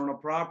option on a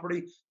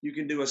property. You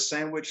can do a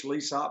sandwich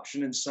lease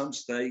option in some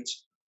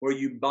states where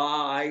you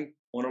buy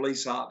on a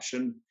lease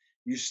option,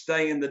 you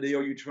stay in the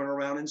deal, you turn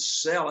around and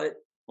sell it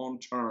on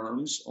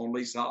terms on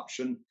lease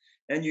option,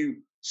 and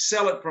you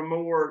sell it for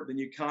more than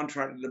you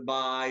contracted to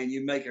buy, and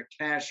you make a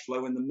cash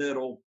flow in the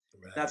middle.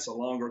 Right. That's a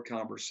longer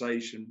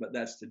conversation, but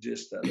that's the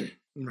gist of it.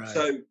 Right.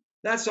 So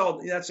that's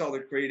all. That's all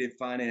the creative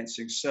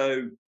financing.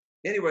 So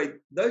anyway,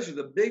 those are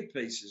the big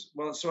pieces.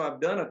 Well, so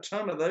I've done a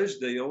ton of those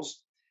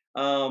deals.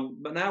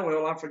 But now,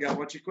 Will, I forgot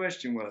what your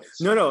question was.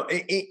 No, no.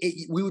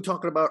 We were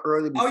talking about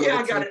earlier Oh before yeah,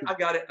 the I got team. it. I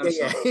got it. I'm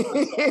Yeah,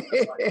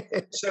 sorry.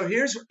 yeah. So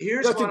here's Such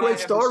a what I great have.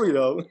 story,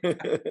 though.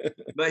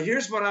 But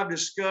here's what I've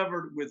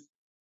discovered with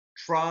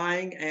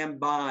trying and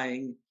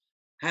buying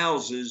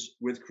houses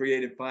with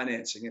creative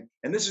financing,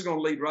 and this is going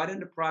to lead right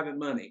into private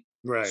money.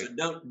 So Right.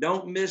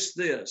 don't miss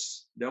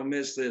this. Don't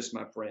miss this,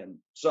 my friend.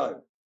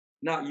 So,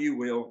 not you,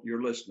 Will,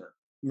 your listener.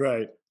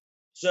 Right.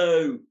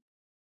 So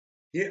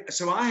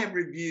so I have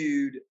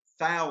reviewed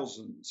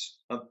thousands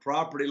of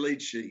property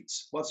lead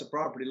sheets. What's a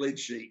property lead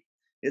sheet?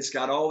 It's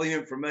got all the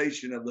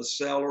information of the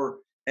seller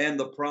and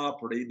the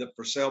property, the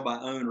for sale by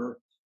owner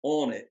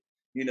on it.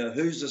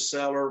 Who's the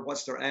seller,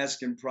 what's their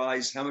asking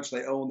price, how much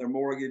they owe on their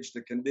mortgage,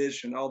 the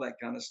condition, all that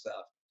kind of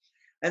stuff.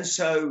 And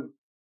so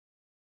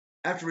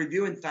after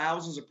reviewing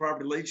thousands of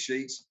property lead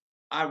sheets,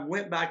 I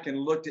went back and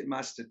looked at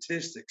my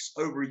statistics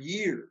over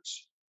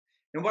years.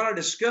 And what I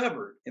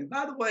discovered, and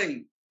by the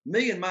way,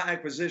 me and my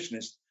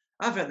acquisitionist,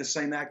 I've had the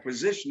same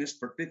acquisitionist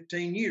for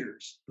 15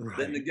 years that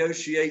Right.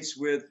 negotiates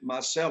with my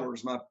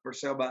sellers, my for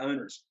sale by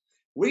owners.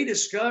 We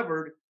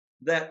discovered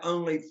that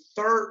only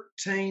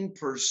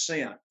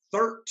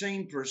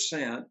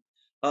 13%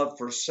 of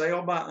for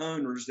sale by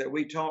owners that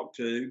we talk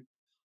to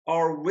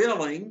are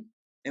willing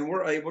and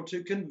we're able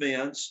to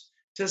convince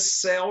to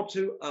sell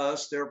to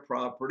us their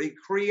property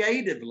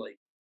creatively,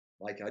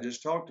 like I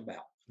just talked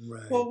about.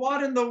 Right. Well,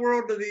 what in the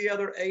world do the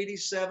other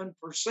 87%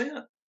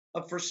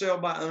 of for sale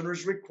by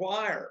owners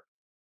require?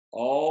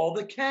 All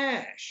the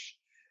cash.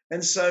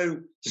 And so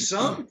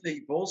some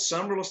people,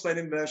 some real estate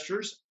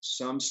investors,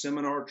 some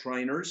seminar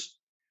trainers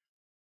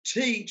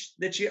teach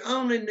that you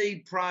only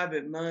need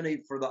private money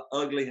for the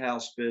ugly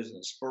house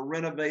business, for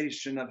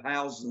renovation of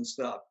houses and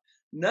stuff.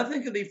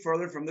 Nothing could be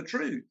further from the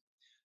truth.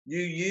 You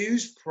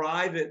use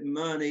private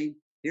money.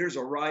 Here's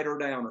a writer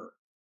downer.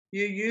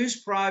 You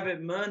use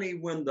private money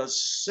when the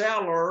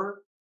seller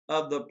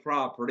of the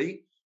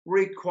property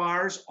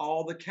requires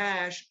all the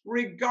cash,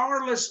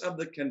 regardless of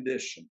the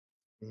condition.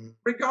 Mhm.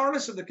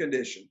 Regardless of the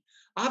condition.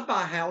 I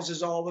buy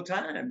houses all the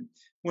time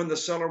when the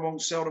seller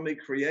won't sell to me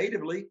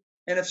creatively,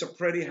 and it's a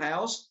pretty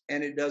house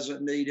and it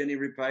doesn't need any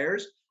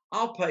repairs.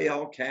 I'll pay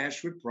all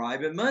cash with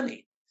private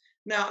money.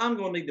 Now, I'm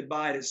going to need to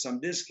buy it at some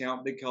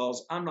discount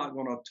because I'm not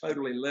going to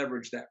totally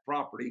leverage that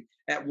property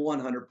at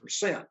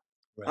 100%.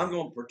 I'm Right.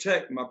 going to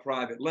protect my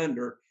private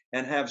lender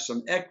and have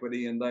some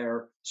equity in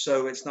there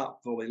so it's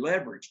not fully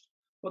leveraged.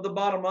 But the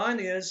bottom line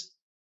is,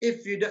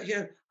 if you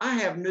don't, I'll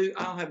have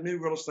new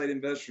real estate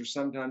investors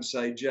sometimes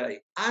say, Jay,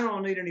 I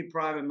don't need any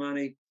private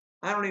money.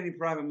 I don't need any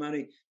private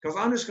money because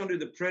I'm just going to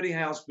do the pretty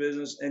house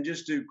business and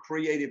just do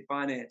creative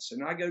finance.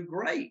 And I go,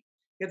 great.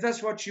 If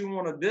that's what you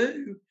want to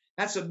do,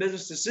 that's a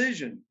business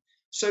decision.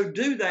 So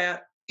do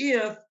that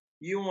if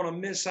you want to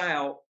miss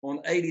out on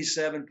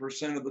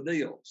 87% of the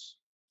deals.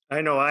 I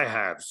know I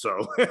have.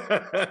 So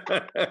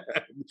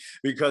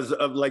because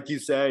of, like you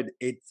said,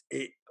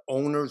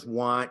 owners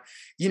want,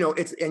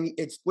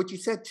 it's what you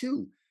said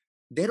too.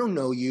 They don't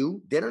know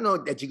you. They don't know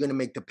that you're going to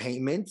make the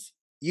payments.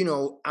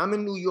 I'm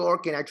in New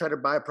York and I try to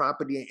buy a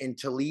property in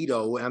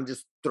Toledo. And I'm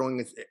just throwing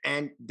this,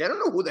 and they don't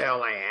know who the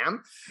hell I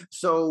am.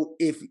 So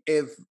if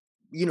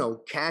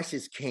cash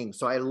is king.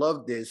 So I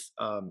love this,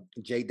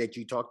 Jay, that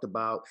you talked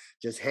about.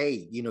 Just,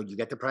 hey, you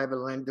get the private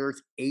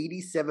lenders,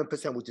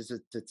 87%, which is a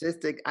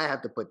statistic I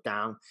have to put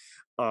down.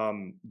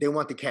 They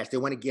want the cash. They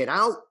want to get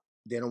out.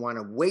 They don't want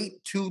to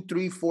wait 2,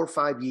 3, 4,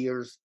 5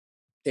 years.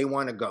 They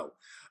want to go.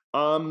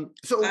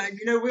 So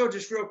Will,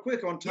 just real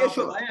quick on yeah, top of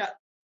sure, that,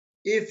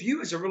 if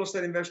you as a real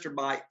estate investor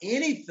buy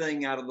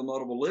anything out of the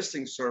multiple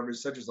listing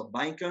service, such as a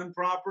bank owned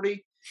property,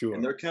 and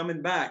sure, they're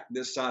coming back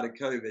this side of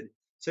COVID,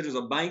 such as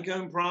a bank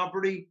owned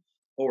property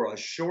or a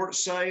short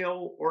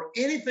sale or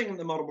anything in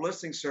the multiple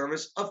listing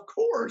service, of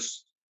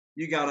course,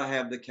 you got to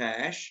have the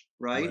cash,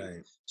 right?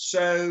 right,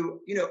 So,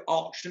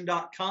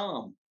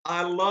 auction.com.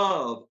 I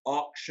love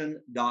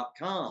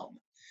auction.com.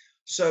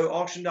 So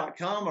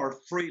auction.com are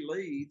free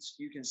leads.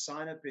 You can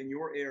sign up in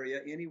your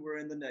area anywhere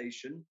in the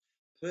nation,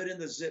 put in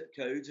the zip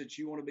codes that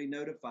you want to be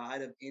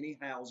notified of any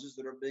houses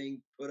that are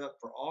being put up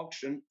for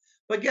auction.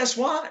 But guess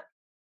what?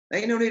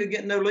 Ain't no need to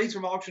get no leads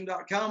from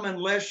auction.com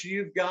unless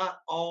you've got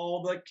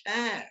all the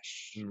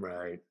cash.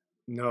 right.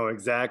 No,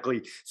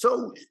 exactly.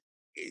 So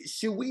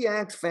should we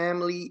ask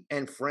family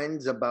and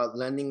friends about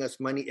lending us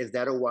money? Is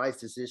that a wise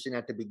decision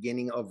at the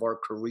beginning of our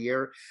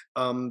career?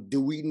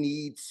 Do we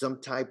need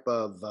some type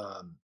of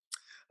uh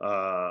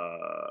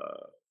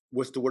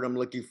what's the word I'm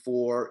looking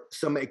for?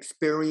 Some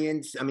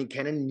experience. I mean,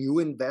 can a new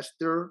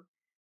investor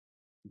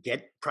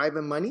get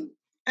private money?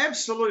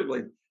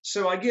 Absolutely.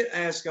 So I get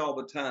asked all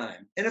the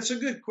time, and it's a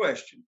good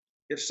question.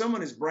 If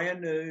someone is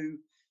brand new,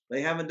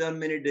 they haven't done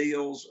many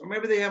deals, or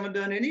maybe they haven't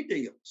done any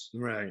deals,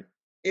 Right.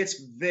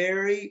 it's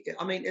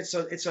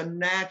a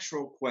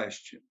natural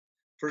question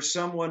for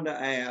someone to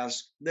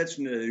ask that's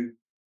new.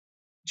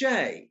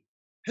 Jay,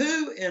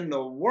 who in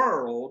the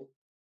world,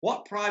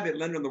 what private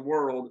lender in the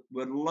world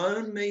would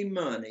loan me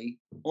money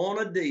on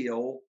a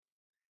deal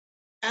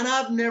and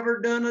I've never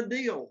done a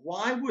deal?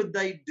 Why would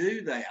they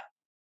do that?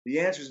 The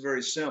answer is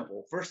very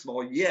simple. First of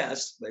all,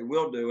 yes, they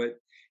will do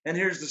it. And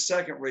here's the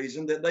second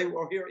reason that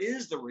here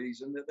is the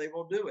reason that they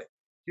will do it.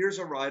 Here's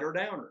a writer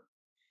downer.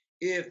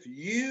 If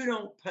you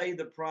don't pay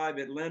the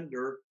private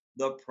lender,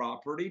 the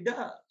property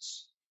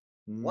does.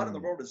 What in the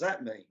Mm. world does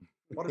that mean?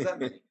 What does that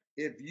mean?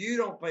 If you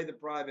don't pay the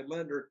private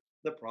lender,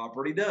 the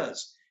property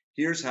does.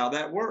 Here's how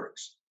that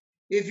works.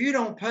 If you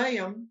don't pay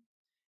them,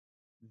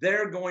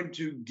 they're going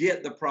to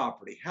get the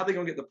property. How are they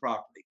going to get the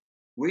property?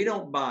 We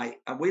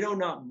do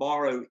not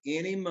borrow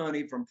any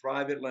money from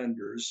private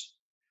lenders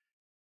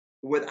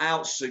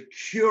without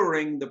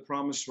securing the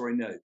promissory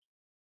note.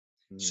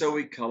 So Mm.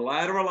 we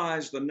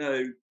collateralize the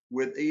note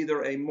with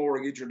either a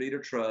mortgage or deed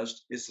of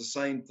trust. It's the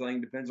same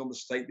thing, depends on the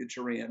state that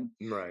you're in.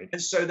 Right.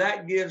 And so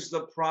that gives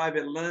the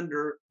private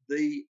lender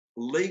the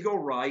legal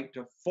right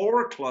to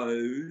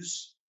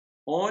foreclose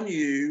on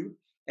you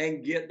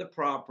and get the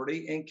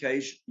property in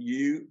case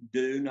you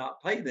do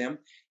not pay them.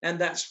 And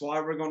that's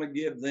why we're going to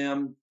give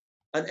them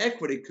an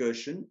equity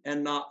cushion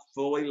and not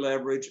fully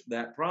leverage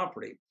that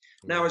property.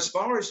 Now, as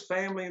Right. far as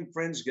family and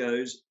friends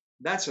goes,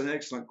 that's an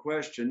excellent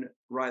question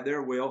right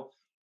there, Will.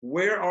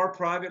 Where are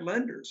private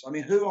lenders? I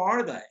mean, who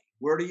are they?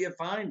 Where do you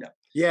find them?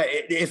 Yeah,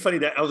 it's funny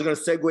that I was going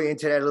to segue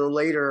into that a little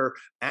later.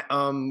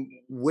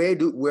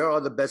 Where are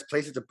the best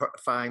places to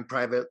find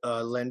private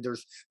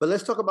lenders? But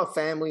let's talk about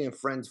family and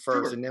friends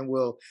first, Sure. and then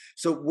we'll.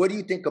 So, what do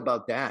you think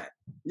about that?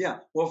 Yeah.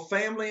 Well,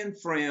 family and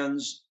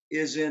friends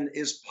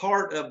is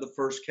part of the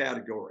first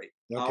category.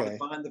 I'll Okay.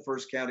 define the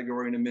first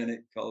category in a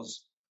minute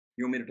because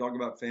you want me to talk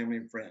about family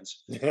and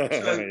friends. So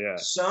Yeah.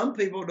 some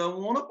people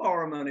don't want to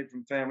borrow money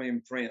from family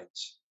and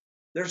friends.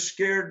 They're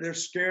scared. They're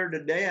scared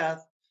to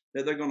death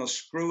that they're going to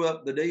screw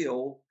up the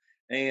deal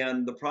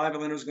and the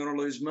private lender is going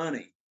to lose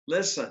money.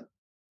 Listen,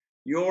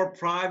 your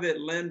private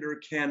lender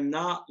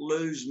cannot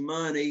lose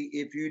money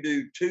if you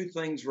do two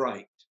things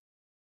right.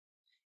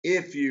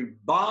 If you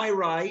buy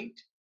right,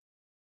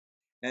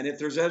 and if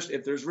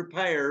there's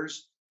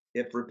repairs,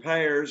 if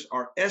repairs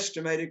are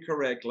estimated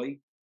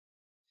correctly,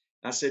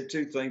 I said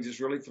two things, it's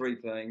really three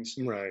things.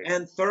 Right.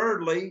 And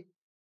thirdly,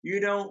 you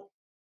don't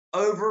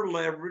over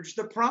leverage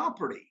the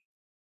property,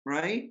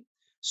 right?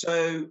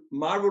 So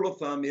my rule of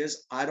thumb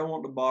is I don't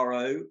want to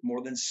borrow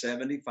more than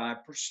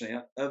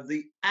 75% of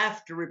the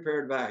after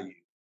repaired value.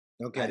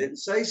 I Okay. didn't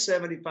say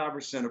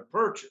 75% of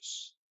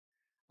purchase.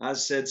 I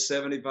said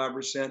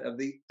 75% of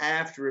the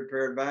after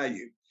repaired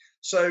value.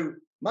 So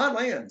my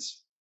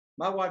lands,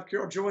 my wife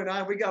Carol Joy and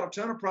I, we got a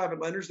ton of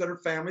private lenders that are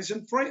family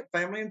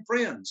and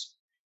friends.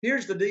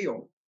 Here's the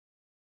deal: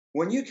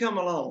 when you come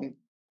along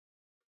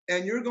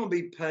and you're going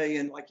to be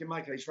paying, like in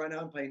my case right now,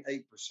 I'm paying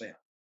 8%.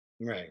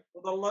 Right.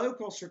 Well, the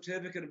local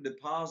certificate of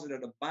deposit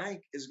at a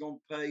bank is going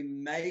to pay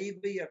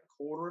maybe a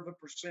quarter of a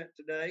percent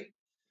today.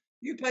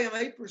 You pay them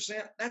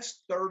 8%,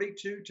 that's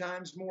 32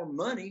 times more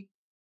money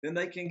than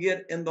they can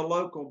get in the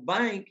local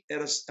bank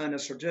at a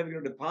certificate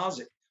of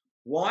deposit.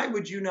 Why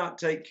would you not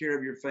take care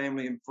of your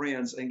family and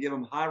friends and give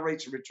them high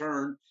rates of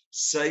return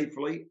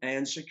safely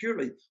and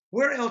securely?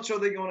 Where else are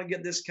they going to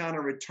get this kind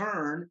of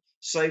return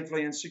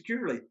safely and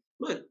securely?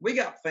 Look, we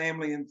got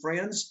family and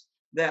friends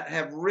that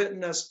have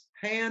written us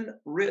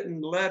handwritten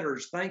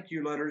letters, thank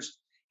you letters,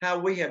 how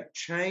we have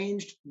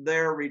changed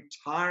their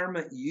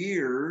retirement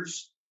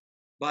years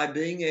by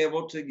being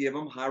able to give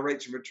them high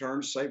rates of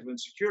return safely and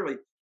securely.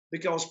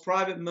 Because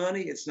private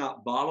money, it's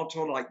not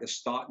volatile like the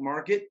stock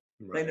market.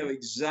 They know Right.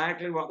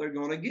 exactly what they're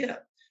going to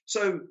get.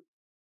 So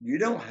you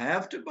don't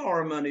have to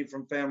borrow money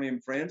from family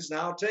and friends.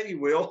 Now I'll tell you,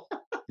 Will,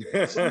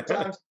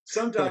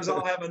 sometimes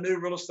I'll have a new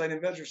real estate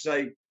investor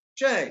say,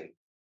 Jay,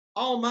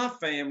 all my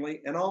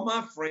family and all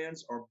my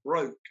friends are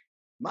broke.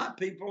 My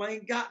people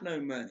ain't got no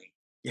money.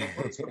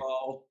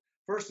 Well,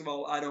 first of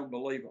all, I don't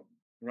believe them,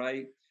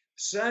 right?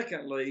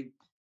 Secondly,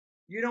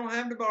 you don't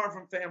have to borrow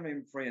from family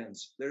and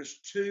friends. There's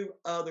two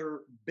other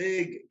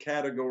big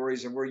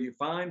categories of where you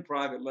find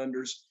private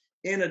lenders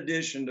in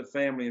addition to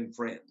family and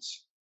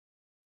friends.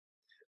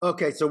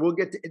 Okay, so we'll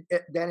get to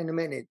that in a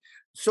minute.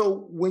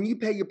 So when you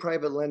pay your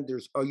private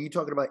lenders, are you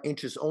talking about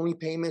interest only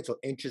payments or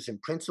interest in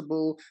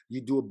principal?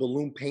 You do a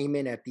balloon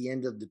payment at the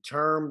end of the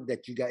term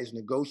that you guys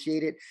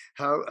negotiated.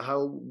 How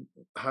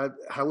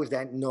is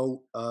that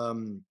note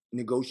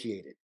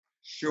negotiated or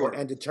Sure.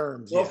 and the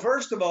terms? Well, Yeah.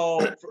 first of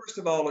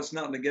all, it's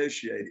not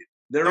negotiated.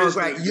 There Oh, is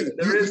no right.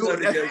 there is no I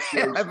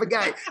negotiation.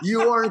 forgot.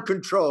 You are in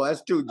control.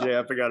 That's true, Jay.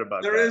 I forgot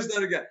about There that. is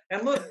no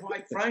and look,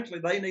 quite frankly,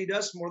 they need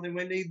us more than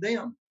we need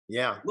them.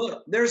 Yeah.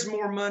 Look, there's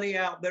more money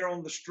out there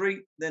on the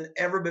street than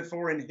ever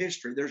before in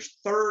history. There's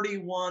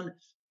 $31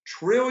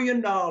 trillion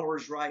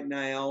right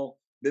now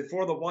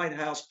before the White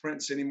House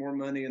prints any more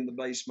money in the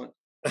basement.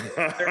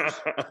 There's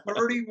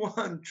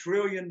 $31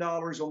 trillion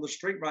on the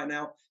street right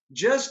now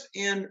just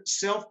in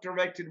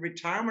self-directed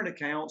retirement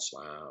accounts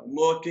Wow.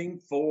 looking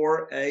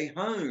for a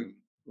home,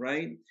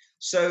 right?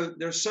 So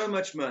there's so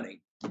much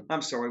money.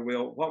 I'm sorry,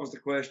 Will. What was the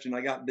question?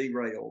 I got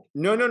derailed.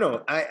 No, no,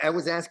 no. I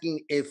was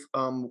asking if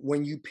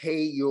when you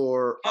pay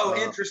your Oh,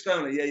 interest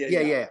only. Yeah, yeah, yeah,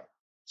 yeah. yeah.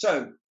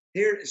 So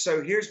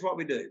here's what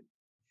we do.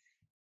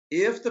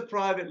 If the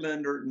private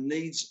lender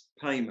needs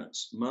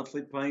payments,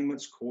 monthly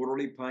payments,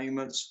 quarterly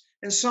payments,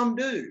 and some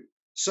do,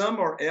 some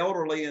are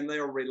elderly and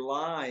they're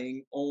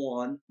relying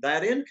on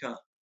that income,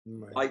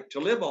 Right. like to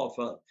live off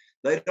of.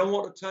 They don't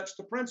want to touch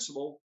the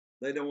principal.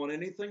 They don't want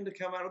anything to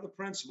come out of the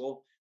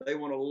principal. They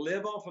want to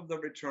live off of the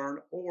return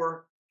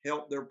or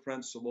help their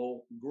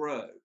principal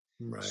grow.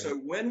 Right. So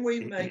when we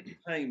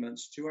make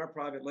payments to our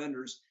private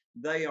lenders,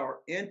 they are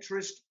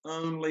interest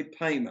only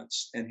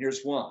payments. And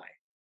here's why: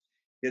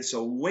 it's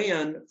a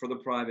win for the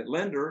private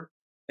lender,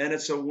 and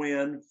it's a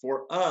win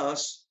for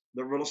us,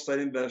 the real estate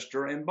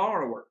investor and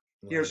borrower.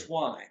 Here's Right.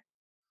 why.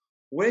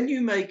 When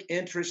you make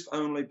interest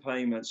only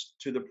payments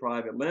to the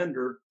private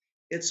lender,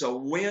 it's a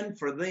win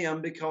for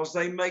them because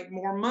they make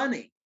more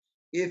money.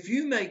 If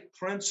you make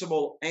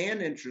principal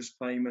and interest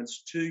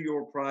payments to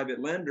your private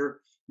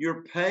lender,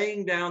 you're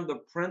paying down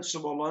the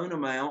principal loan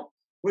amount,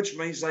 which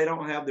means they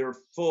don't have their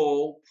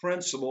full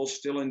principal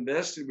still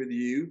invested with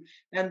you,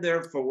 and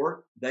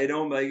therefore they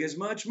don't make as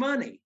much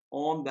money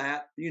on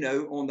that,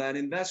 on that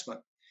investment.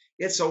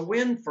 It's a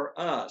win for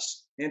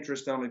us,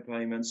 interest only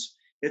payments.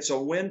 It's a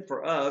win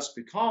for us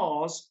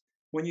because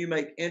when you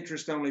make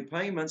interest only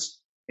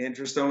payments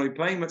Interest-only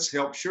payments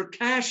helps your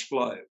cash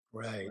flow.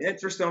 Right.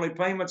 Interest-only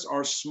payments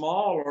are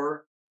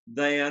smaller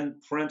than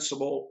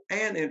principal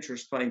and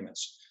interest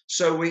payments.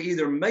 So we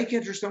either make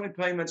interest-only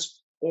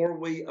payments or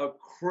we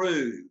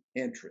accrue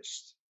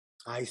interest.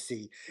 I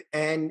see.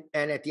 And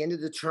at the end of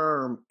the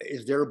term,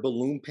 is there a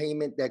balloon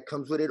payment that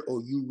comes with it,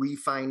 or you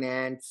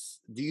refinance?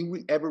 Do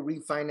you ever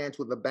refinance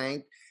with a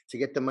bank to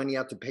get the money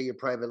out to pay your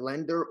private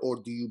lender, or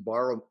do you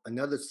borrow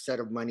another set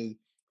of money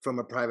from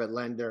a private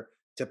lender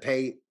to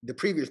pay the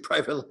previous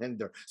private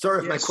lender? Sorry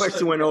if my Yes, so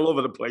question went all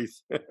over the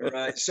place.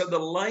 right. So the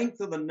length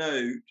of the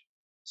note,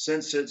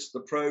 since it's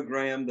the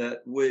program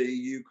that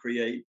you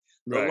create,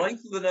 the Right.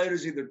 length of the note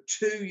is either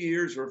 2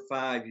 years or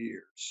 5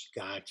 years.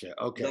 Gotcha.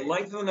 The Okay.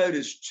 length of the note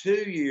is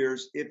 2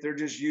 years if they're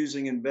just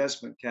using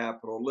investment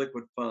capital,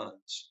 liquid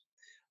funds.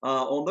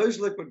 On those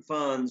liquid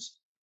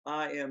funds,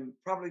 I am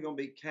probably going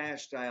to be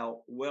cashed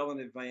out well in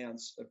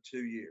advance of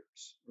 2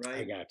 years, I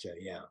right? gotcha.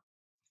 Yeah.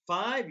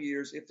 5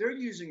 years, if they're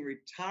using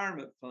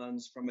retirement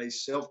funds from a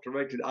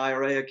self-directed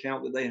IRA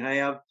account that they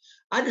have,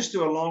 I just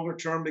do a longer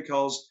term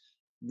because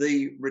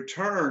the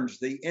returns,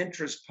 the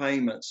interest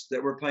payments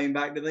that we're paying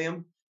back to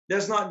them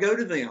does not go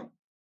to them.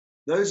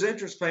 Those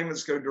interest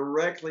payments go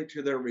directly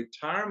to their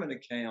retirement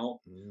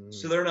account.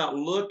 So Mm, they're not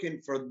looking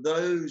for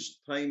those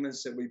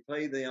payments that we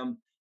pay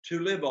them to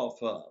live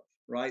off of,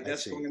 right? I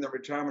That's going see. in the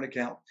retirement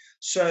account.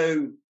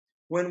 So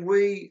when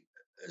we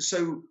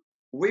so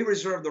we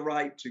reserve the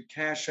right to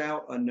cash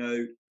out a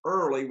note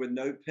early with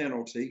no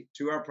penalty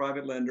to our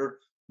private lender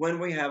when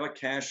we have a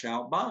cash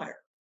out buyer,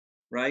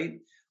 right?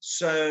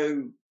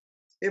 So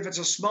if it's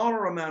a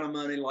smaller amount of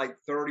money, like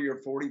 $30,000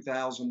 or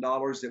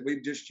 $40,000 that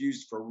we've just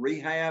used for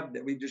rehab,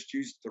 that we've just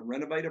used to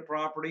renovate a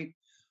property,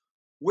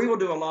 we will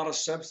do a lot of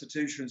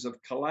substitutions of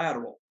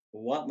collateral.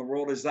 What in the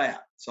world is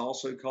that? It's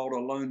also called a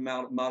loan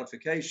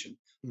modification.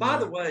 By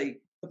the Yeah.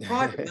 way, the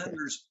private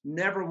lenders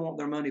never want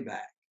their money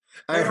back.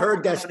 I They don't heard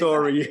want their that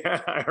money back. story.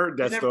 Yeah, I heard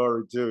They that never.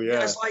 story too. Yeah,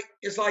 Yeah.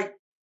 it's like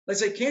they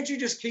say, can't you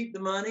just keep the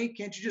money?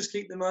 Can't you just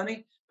keep the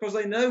money? Because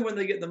they know when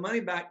they get the money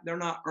back, they're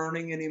not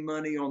earning any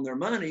money on their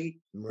money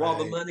while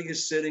the Right. money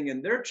is sitting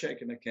in their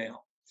checking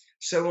account.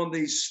 So on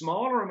these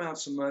smaller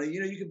amounts of money,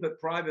 you can put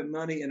private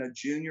money in a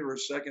junior or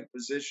second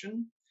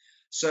position.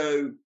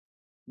 So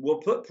we'll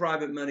put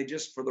private money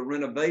just for the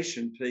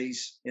renovation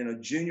piece in a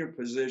junior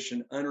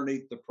position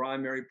underneath the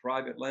primary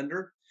private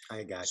lender.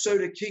 I So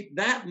gotcha. to keep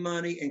that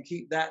money and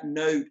keep that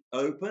note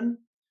open,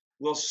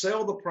 we'll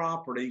sell the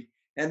property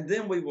and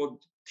then we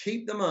will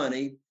keep the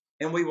money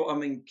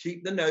and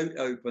keep the note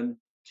open,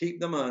 keep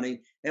the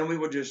money, and we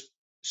will just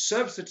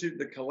substitute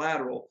the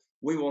collateral.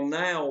 We will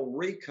now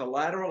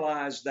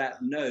recollateralize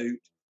that note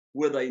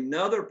with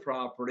another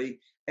property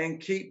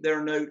and keep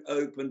their note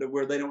open to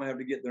where they don't have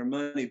to get their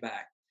money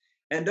back.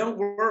 And don't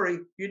worry,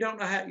 you do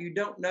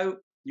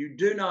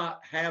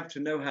not have to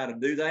know how to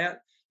do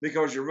that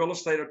because your real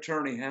estate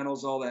attorney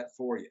handles all that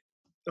for you.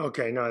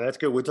 Okay, no, that's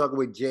good. We're talking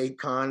with Jay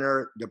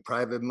Connor, the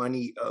Private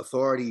Money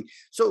Authority.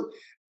 So,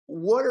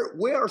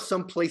 where are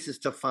some places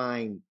to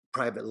find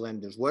private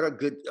lenders? What are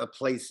good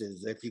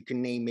places? If you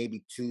can name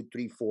maybe two,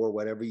 three, four,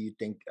 whatever you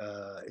think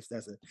is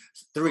necessary.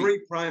 Three. Three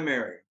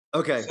primary.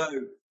 Okay. So,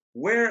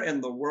 where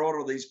in the world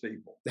are these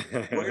people?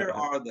 Where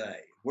are they?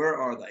 Where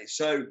are they?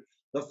 So,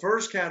 the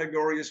first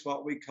category is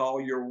what we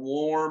call your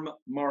warm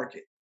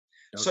market.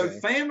 So, Okay.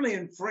 family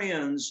and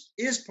friends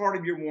is part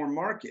of your warm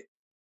market,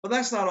 but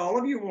that's not all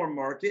of your warm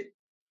market.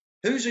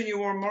 Who's in your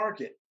warm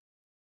market?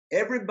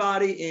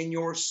 Everybody in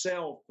your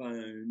cell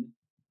phone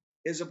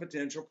is a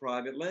potential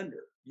private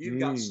lender. You've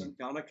got Mm, some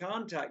kind of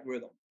contact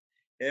with them.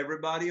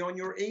 Everybody on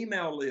your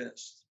email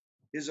list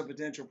is a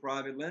potential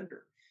private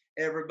lender.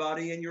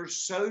 Everybody in your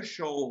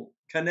social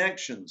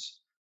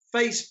connections,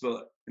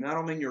 Facebook, and I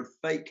don't mean your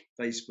fake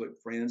Facebook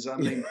friends, I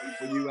mean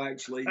people you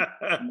actually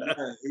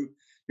know,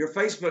 your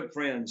Facebook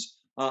friends,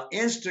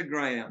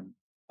 Instagram,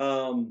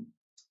 um,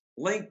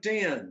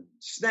 LinkedIn,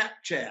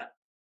 Snapchat,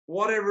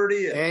 whatever it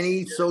is.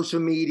 Any social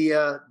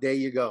media, there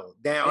you go.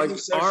 They Any are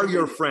social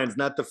your media. friends,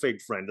 not the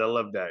fake friends. I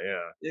love that.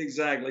 Yeah.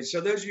 Exactly.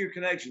 So those are your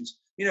connections.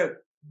 Who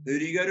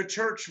do you go to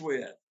church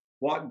with?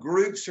 What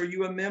groups are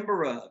you a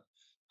member of?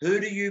 Who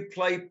do you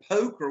play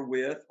poker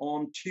with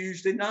on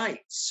Tuesday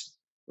nights?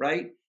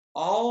 Right?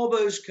 All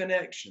those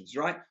connections,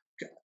 right?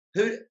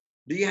 Who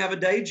do you have a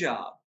day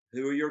job?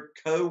 Who are your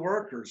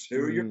co-workers?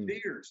 Who are your Mm,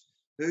 peers?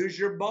 Who's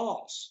your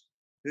boss?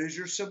 Who's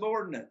your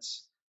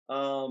subordinates?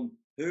 Who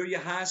are your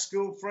high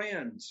school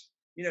friends?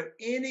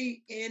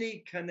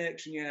 Any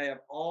connection you have,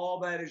 all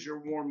that is your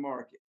warm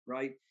market,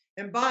 right?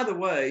 And by the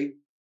way,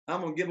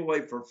 I'm going to give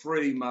away for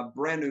free my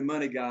brand new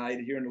money guide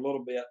here in a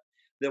little bit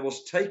that will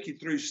take you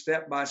through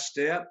step by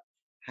step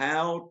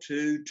how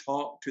to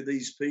talk to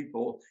these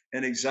people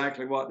and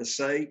exactly what to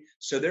say.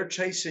 So they're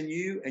chasing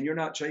you and you're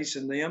not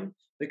chasing them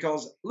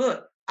because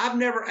look, I've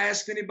never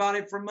asked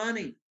anybody for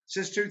money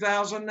since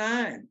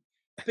 2009.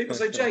 People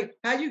say, Jay,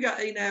 how you got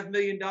 $8.5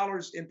 million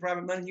in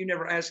private money? And you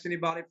never ask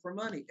anybody for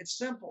money. It's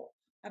simple.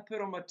 I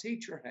put on my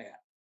teacher hat.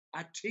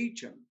 I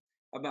teach them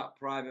about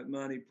private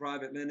money,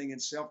 private lending,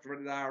 and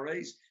self-directed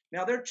IRAs.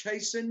 Now they're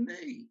chasing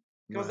me.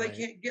 because they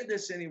can't get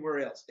this anywhere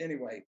else.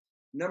 Anyway,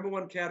 number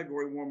one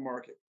category, warm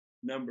market.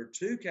 Number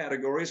two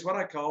category is what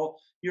I call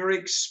your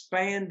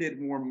expanded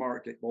warm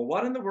market. Well,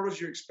 what in the world is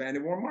your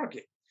expanded warm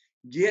market?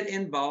 Get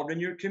involved in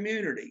your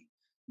community.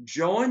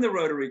 Join the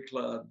Rotary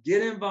Club.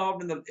 Get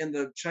involved in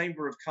the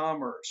Chamber of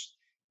Commerce.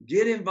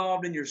 Get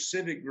involved in your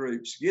civic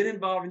groups. Get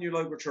involved in your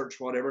local church,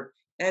 whatever,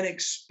 and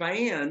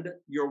expand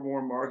your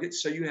warm market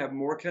so you have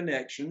more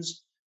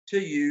connections to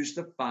use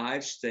the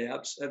 5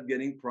 steps of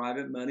getting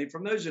private money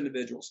from those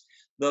individuals.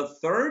 The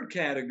third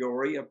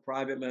category of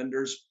private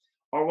lenders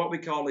are what we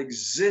call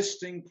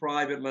existing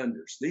private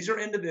lenders. These are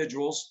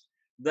individuals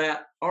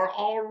that are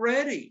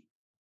already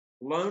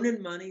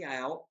loaning money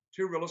out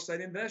to real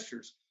estate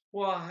investors.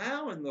 Well,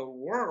 how in the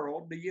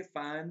world do you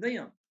find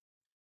them?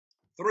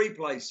 3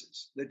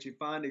 places that you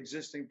find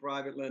existing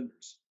private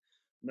lenders.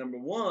 Number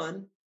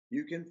one,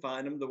 you can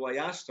find them the way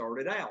I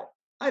started out.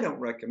 I don't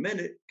recommend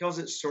it because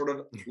it's sort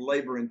of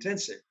labor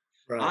intensive.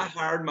 Right. I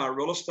hired my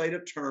real estate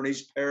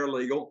attorney's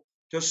paralegal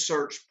to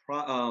search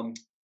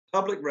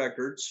public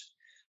records,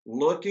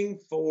 looking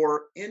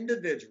for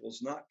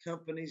individuals, not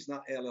companies,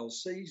 not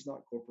LLCs,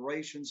 not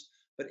corporations,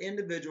 but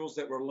individuals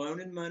that were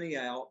loaning money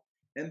out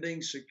and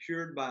being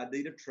secured by a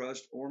deed of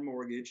trust or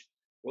mortgage.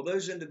 Well,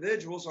 those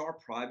individuals are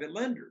private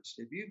lenders.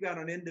 If you've got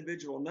an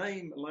individual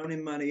name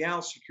loaning money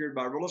out secured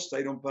by real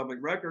estate on public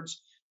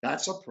records,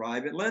 that's a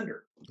private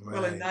lender. Right.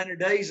 Well, in 90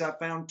 days, I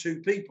found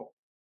 2 people.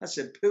 I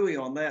said, pooey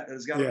on that.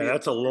 There's got to be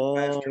that's a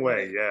long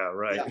way. Yeah,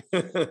 right.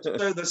 Yeah.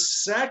 So the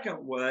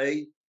second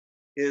way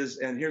is,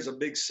 and here's a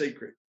big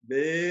secret.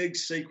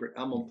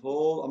 I'm gonna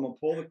pull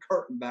the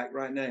curtain back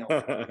right now.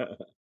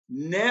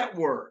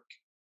 Network.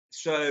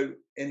 So,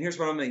 and here's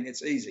what I mean.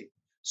 It's easy.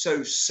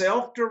 So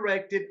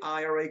self-directed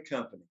IRA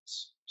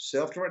companies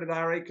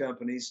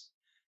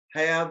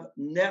have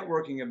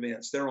networking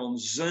events. They're on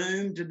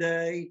Zoom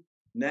today.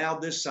 Now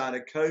this side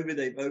of COVID,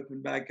 they've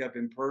opened back up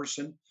in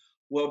person.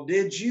 Well,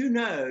 did you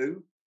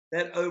know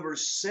that over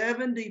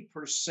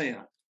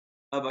 70%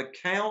 of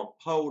account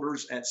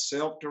holders at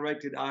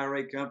self-directed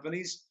IRA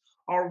companies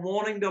are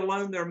wanting to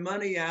loan their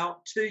money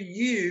out to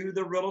you,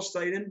 the real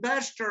estate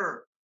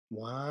investor?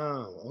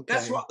 Wow. Okay.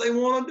 That's what they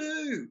want to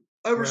do.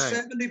 Over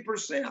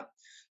 70%.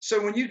 So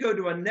when you go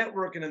to a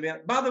networking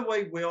event, by the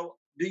way, Will,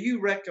 do you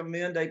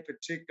recommend a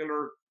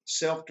particular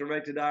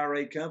self-directed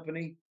IRA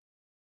company?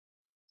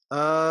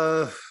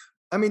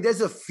 I mean,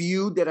 there's a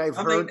few that I've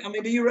heard. I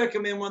mean, do you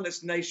recommend one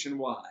that's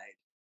nationwide?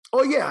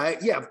 Oh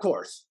yeah, of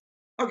course.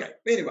 Okay.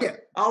 Anyway,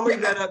 I'll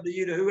leave that up to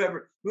you, to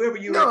whoever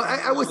you. No,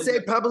 I would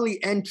say probably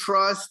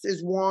Entrust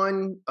is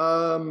one.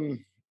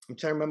 I'm trying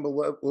to remember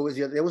what was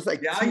the other. It was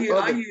like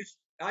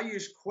I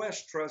use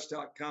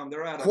questtrust.com.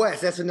 They're out of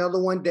Quest. That's another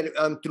one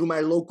that through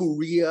my local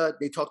RIA,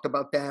 they talked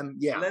about them.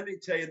 Yeah. Let me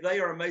tell you, they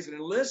are amazing.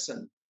 And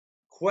listen,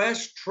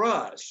 Quest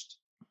Trust,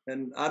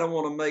 and I don't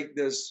want to make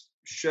this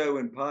show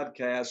and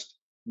podcast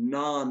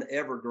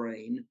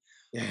non-evergreen,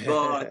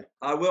 but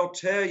I will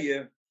tell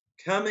you,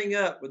 coming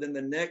up within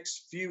the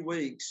next few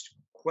weeks,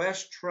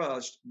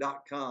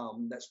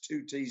 questtrust.com, that's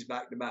 2 T's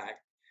back to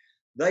back,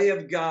 they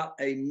have got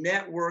a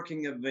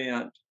networking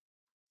event.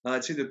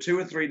 It's either 2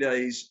 or 3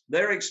 days.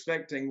 They're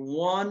expecting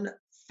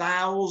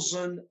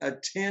 1,000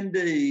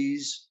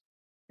 attendees.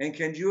 And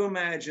can you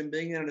imagine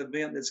being in an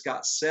event that's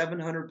got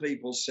 700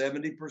 people,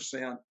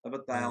 70% of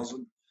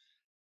 1,000,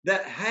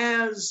 that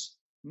has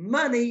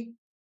money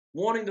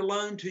wanting to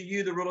loan to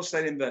you, the real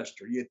estate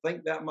investor? You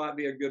think that might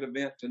be a good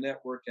event to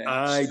network at?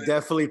 I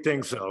definitely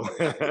think so.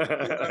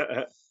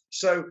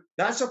 So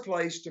that's a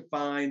place to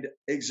find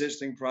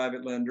existing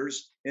private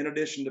lenders in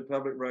addition to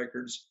public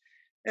records.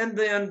 And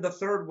then the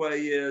third way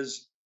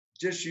is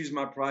just use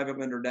my private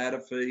lender data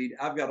feed.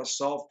 I've got a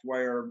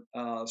software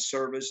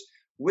service.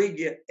 We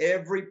get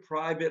every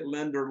private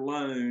lender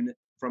loan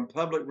from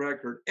public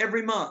record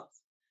every month.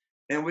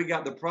 And we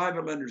got the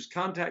private lender's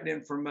contact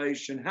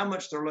information, how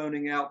much they're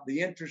loaning out,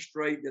 the interest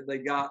rate that they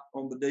got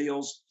on the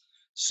deals.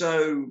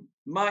 So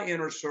my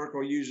inner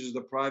circle uses the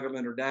private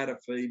lender data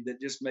feed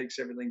that just makes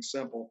everything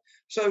simple.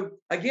 So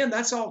again,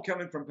 that's all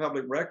coming from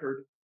public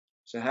record.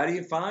 So how do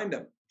you find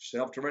them?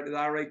 Self-directed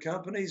IRA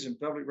companies and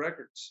public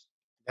records.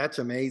 That's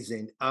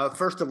amazing.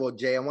 First of all,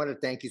 Jay, I want to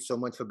thank you so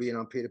much for being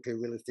on Peer-to-Peer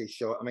Real Estate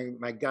Show. I mean,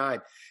 my God,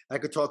 I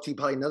could talk to you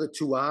probably another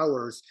 2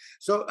 hours.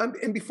 So,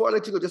 and before I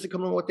let you go, just a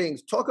couple more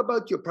things. Talk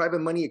about your Private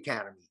Money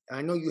Academy.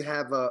 I know you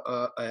have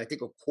I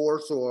think a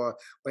course or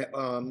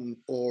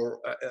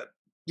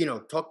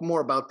talk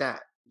more about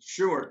that.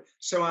 Sure.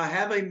 So I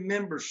have a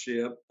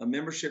membership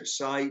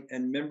site,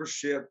 and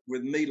membership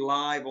with me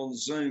live on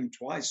Zoom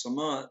twice a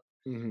month.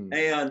 Mm-hmm.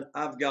 And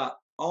I've got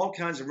all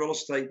kinds of real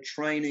estate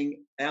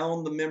training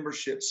on the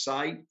membership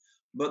site.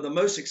 But the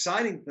most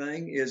exciting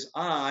thing is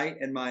I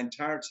and my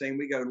entire team,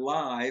 we go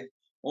live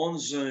on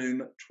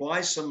Zoom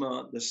twice a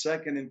month, the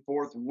 2nd and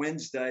 4th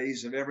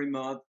Wednesdays of every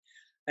month.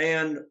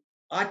 And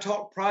I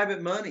talk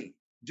private money,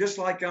 just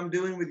like I'm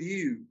doing with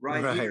you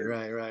right here.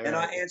 Right. And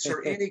I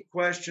answer any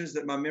questions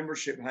that my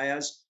membership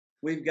has.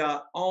 We've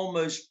got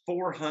almost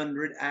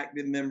 400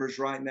 active members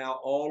right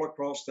now, all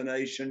across the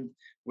nation.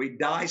 We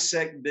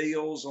dissect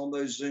deals on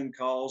those Zoom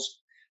calls.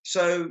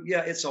 So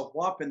yeah, it's a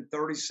whopping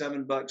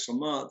 $37 a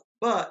month.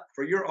 But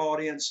for your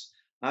audience,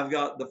 I've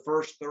got the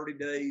first 30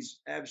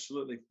 days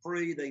absolutely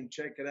free. They can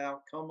check it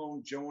out. Come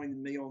on,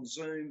 join me on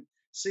Zoom,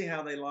 see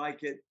how they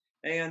like it.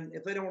 And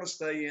if they don't want to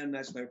stay in,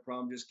 that's no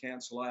problem. Just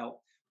cancel out.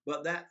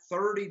 But that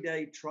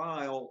 30-day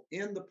trial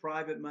in the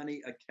Private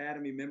Money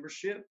Academy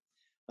membership,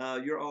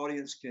 your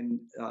audience can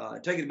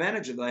take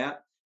advantage of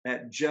that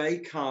at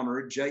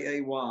jayconner,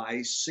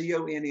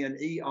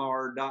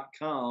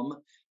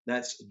 JAYCONNER.com.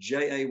 That's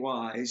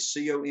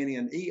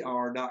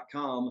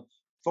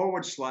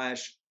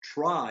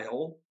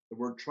JAYCONNER.com/trial, the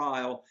word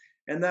trial.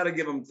 And that'll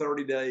give them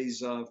 30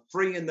 days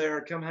free in there.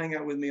 Come hang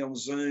out with me on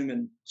Zoom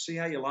and see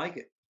how you like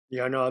it.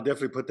 Yeah, no, I'll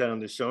definitely put that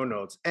on the show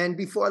notes. And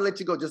before I let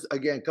you go, just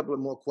again, a couple of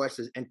more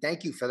questions. And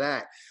thank you for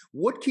that.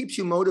 What keeps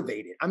you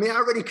motivated? I mean, I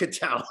already could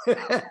tell,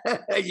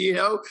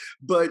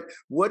 but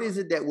what is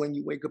it that when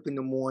you wake up in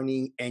the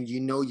morning and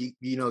you're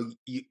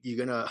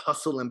going to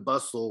hustle and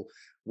bustle,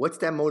 what's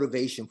that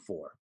motivation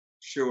for?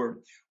 Sure.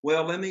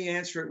 Well, let me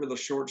answer it with a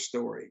short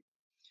story.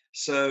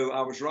 So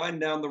I was riding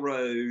down the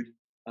road.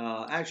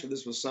 Actually,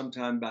 this was some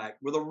time back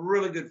with a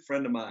really good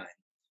friend of mine.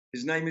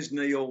 His name is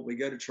Neil. We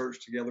go to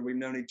church together. We've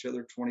known each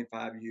other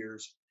 25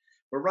 years.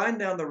 We're riding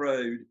down the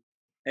road,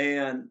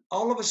 and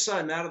all of a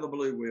sudden, out of the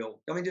blue,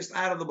 just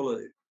out of the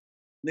blue,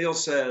 Neil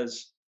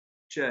says,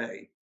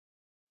 "Jay,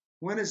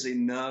 when is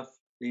enough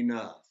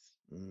enough?"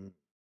 Mm.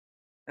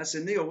 I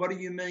said, "Neil, what do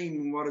you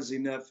mean, what is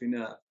enough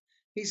enough?"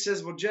 He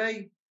says, "Well,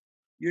 Jay,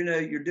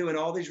 you're doing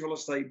all these real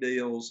estate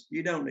deals.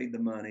 You don't need the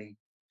money.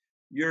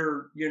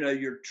 You're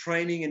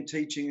training and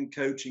teaching and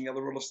coaching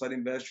other real estate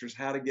investors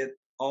how to get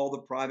all the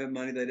private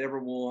money they'd ever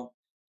want.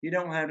 You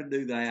don't have to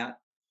do that.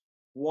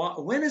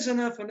 When is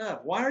enough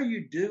enough? Why are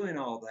you doing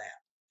all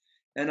that?"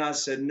 And I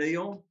said,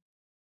 "Neil,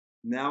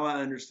 now I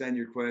understand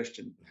your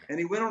question." And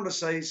he went on to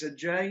say, he said,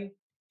 "Jay,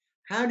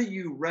 how do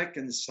you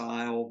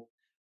reconcile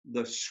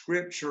the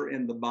scripture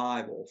in the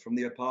Bible from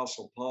the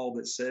Apostle Paul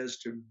that says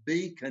to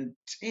be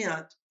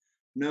content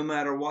no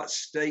matter what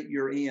state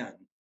you're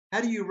in?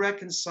 How do you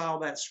reconcile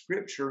that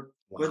scripture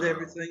with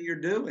everything you're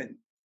doing?"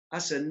 I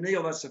said,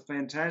 "Neil, that's a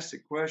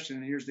fantastic question.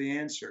 And here's the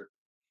answer.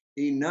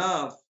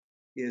 Enough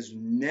is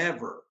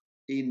never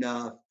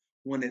enough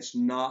when it's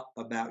not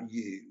about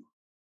you."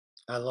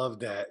 I love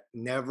that.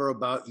 Never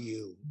about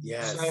you.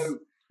 Yes. So,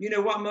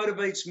 what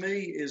motivates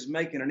me is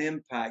making an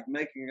impact,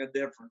 making a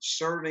difference,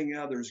 serving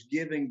others,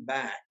 giving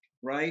back,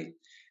 right?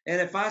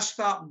 And if I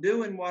stop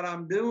doing what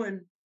I'm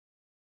doing,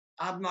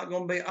 I'm not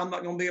going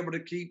to be able to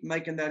keep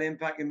making that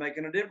impact and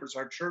making a difference.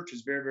 Our church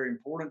is very, very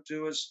important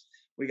to us.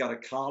 We got a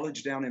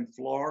college down in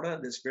Florida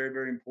that's very,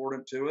 very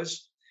important to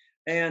us.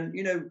 And,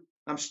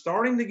 I'm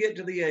starting to get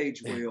to the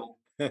age, Will.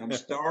 I'm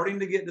starting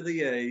to get to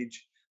the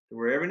age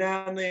where every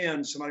now and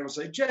then somebody will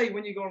say, "Jay,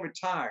 when you going to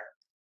retire?"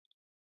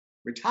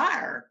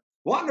 Retire?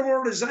 What in the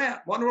world is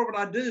that? What in the world would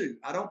I do?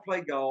 I don't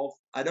play golf.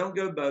 I don't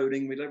go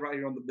boating. We live right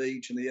here on the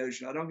beach and the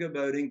ocean. I don't go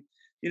boating.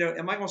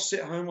 Am I going to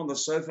sit home on the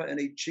sofa and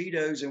eat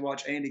Cheetos and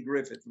watch Andy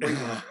Griffith?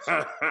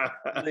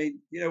 I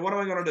mean, what am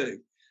I going to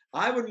do?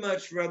 I would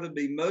much rather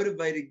be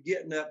motivated,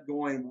 getting up,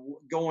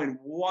 going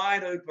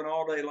wide open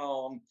all day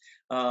long,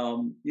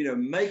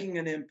 making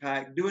an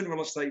impact, doing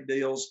real estate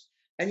deals.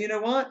 And you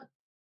know what?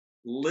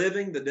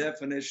 Living the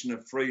definition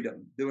of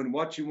freedom, doing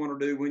what you want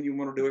to do, when you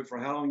want to do it, for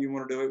how long you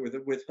want to do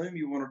it, with whom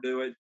you want to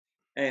do it,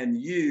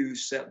 and you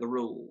set the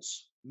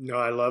rules. No,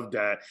 I love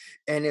that.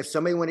 And if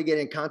somebody want to get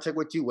in contact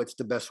with you, what's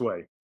the best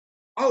way?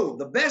 Oh,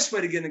 the best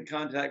way to get in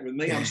contact with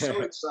me, I'm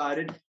so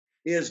excited,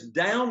 is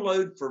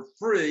download for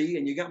free,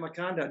 and you got my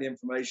contact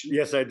information.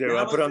 Yes, I do.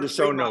 I'll put on the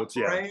show notes.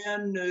 Yeah.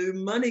 Brand new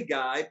money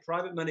guide,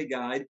 private money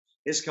guide.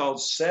 It's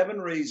called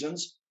 7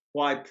 Reasons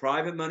Why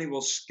Private Money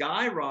Will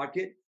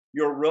Skyrocket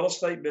Your Real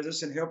Estate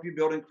Business and Help You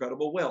Build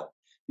Incredible Wealth.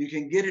 You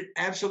can get it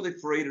absolutely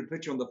free to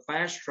put you on the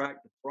fast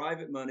track to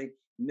private money,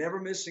 never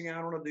missing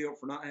out on a deal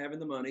for not having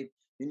the money.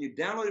 And you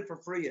download it for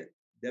free at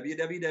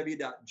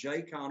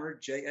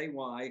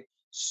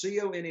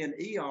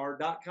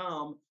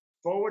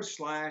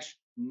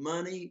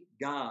www.jayconner.com/money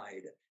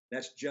guide.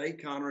 That's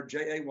jayconner,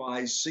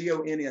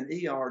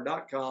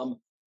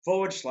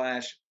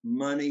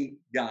 jayconner.com/money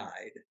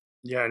guide.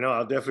 Yeah, no,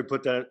 I'll definitely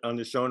put that on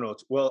the show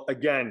notes. Well,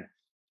 again,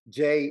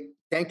 Jay,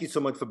 thank you so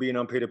much for being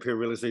on Peer to Peer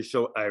Real Estate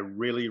Show. I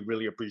really,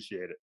 really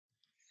appreciate it.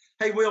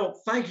 Hey, Will,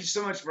 thank you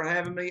so much for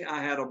having me.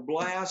 I had a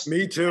blast.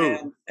 Me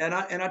too. And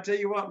I tell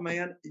you what,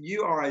 man,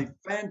 you are a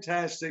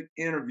fantastic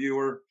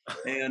interviewer.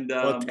 And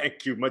well,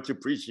 thank you. Much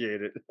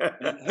appreciated.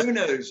 And who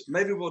knows?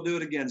 Maybe we'll do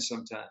it again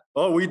sometime.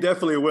 Oh, we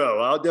definitely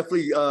will. I'll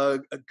definitely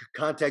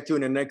contact you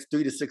in the next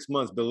 3 to 6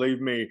 months.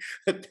 Believe me.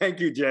 Thank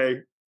you,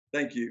 Jay.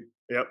 Thank you.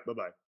 Yep.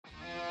 Bye-bye.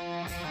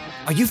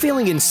 Are you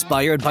feeling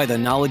inspired by the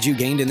knowledge you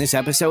gained in this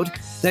episode?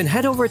 Then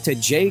head over to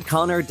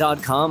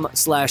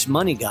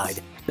jayconner.com/money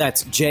guide.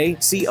 That's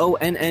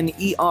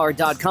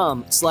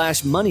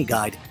jayconner.com/money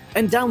guide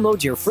and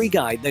download your free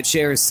guide that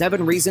shares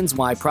 7 reasons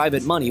why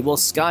private money will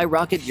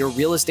skyrocket your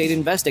real estate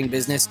investing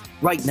business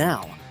right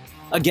now.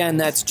 Again,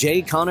 that's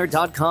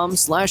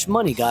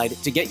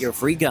jayconner.com/moneyguide to get your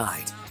free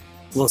guide.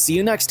 We'll see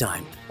you next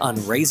time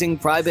on Raising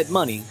Private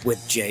Money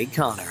with Jay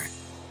Conner.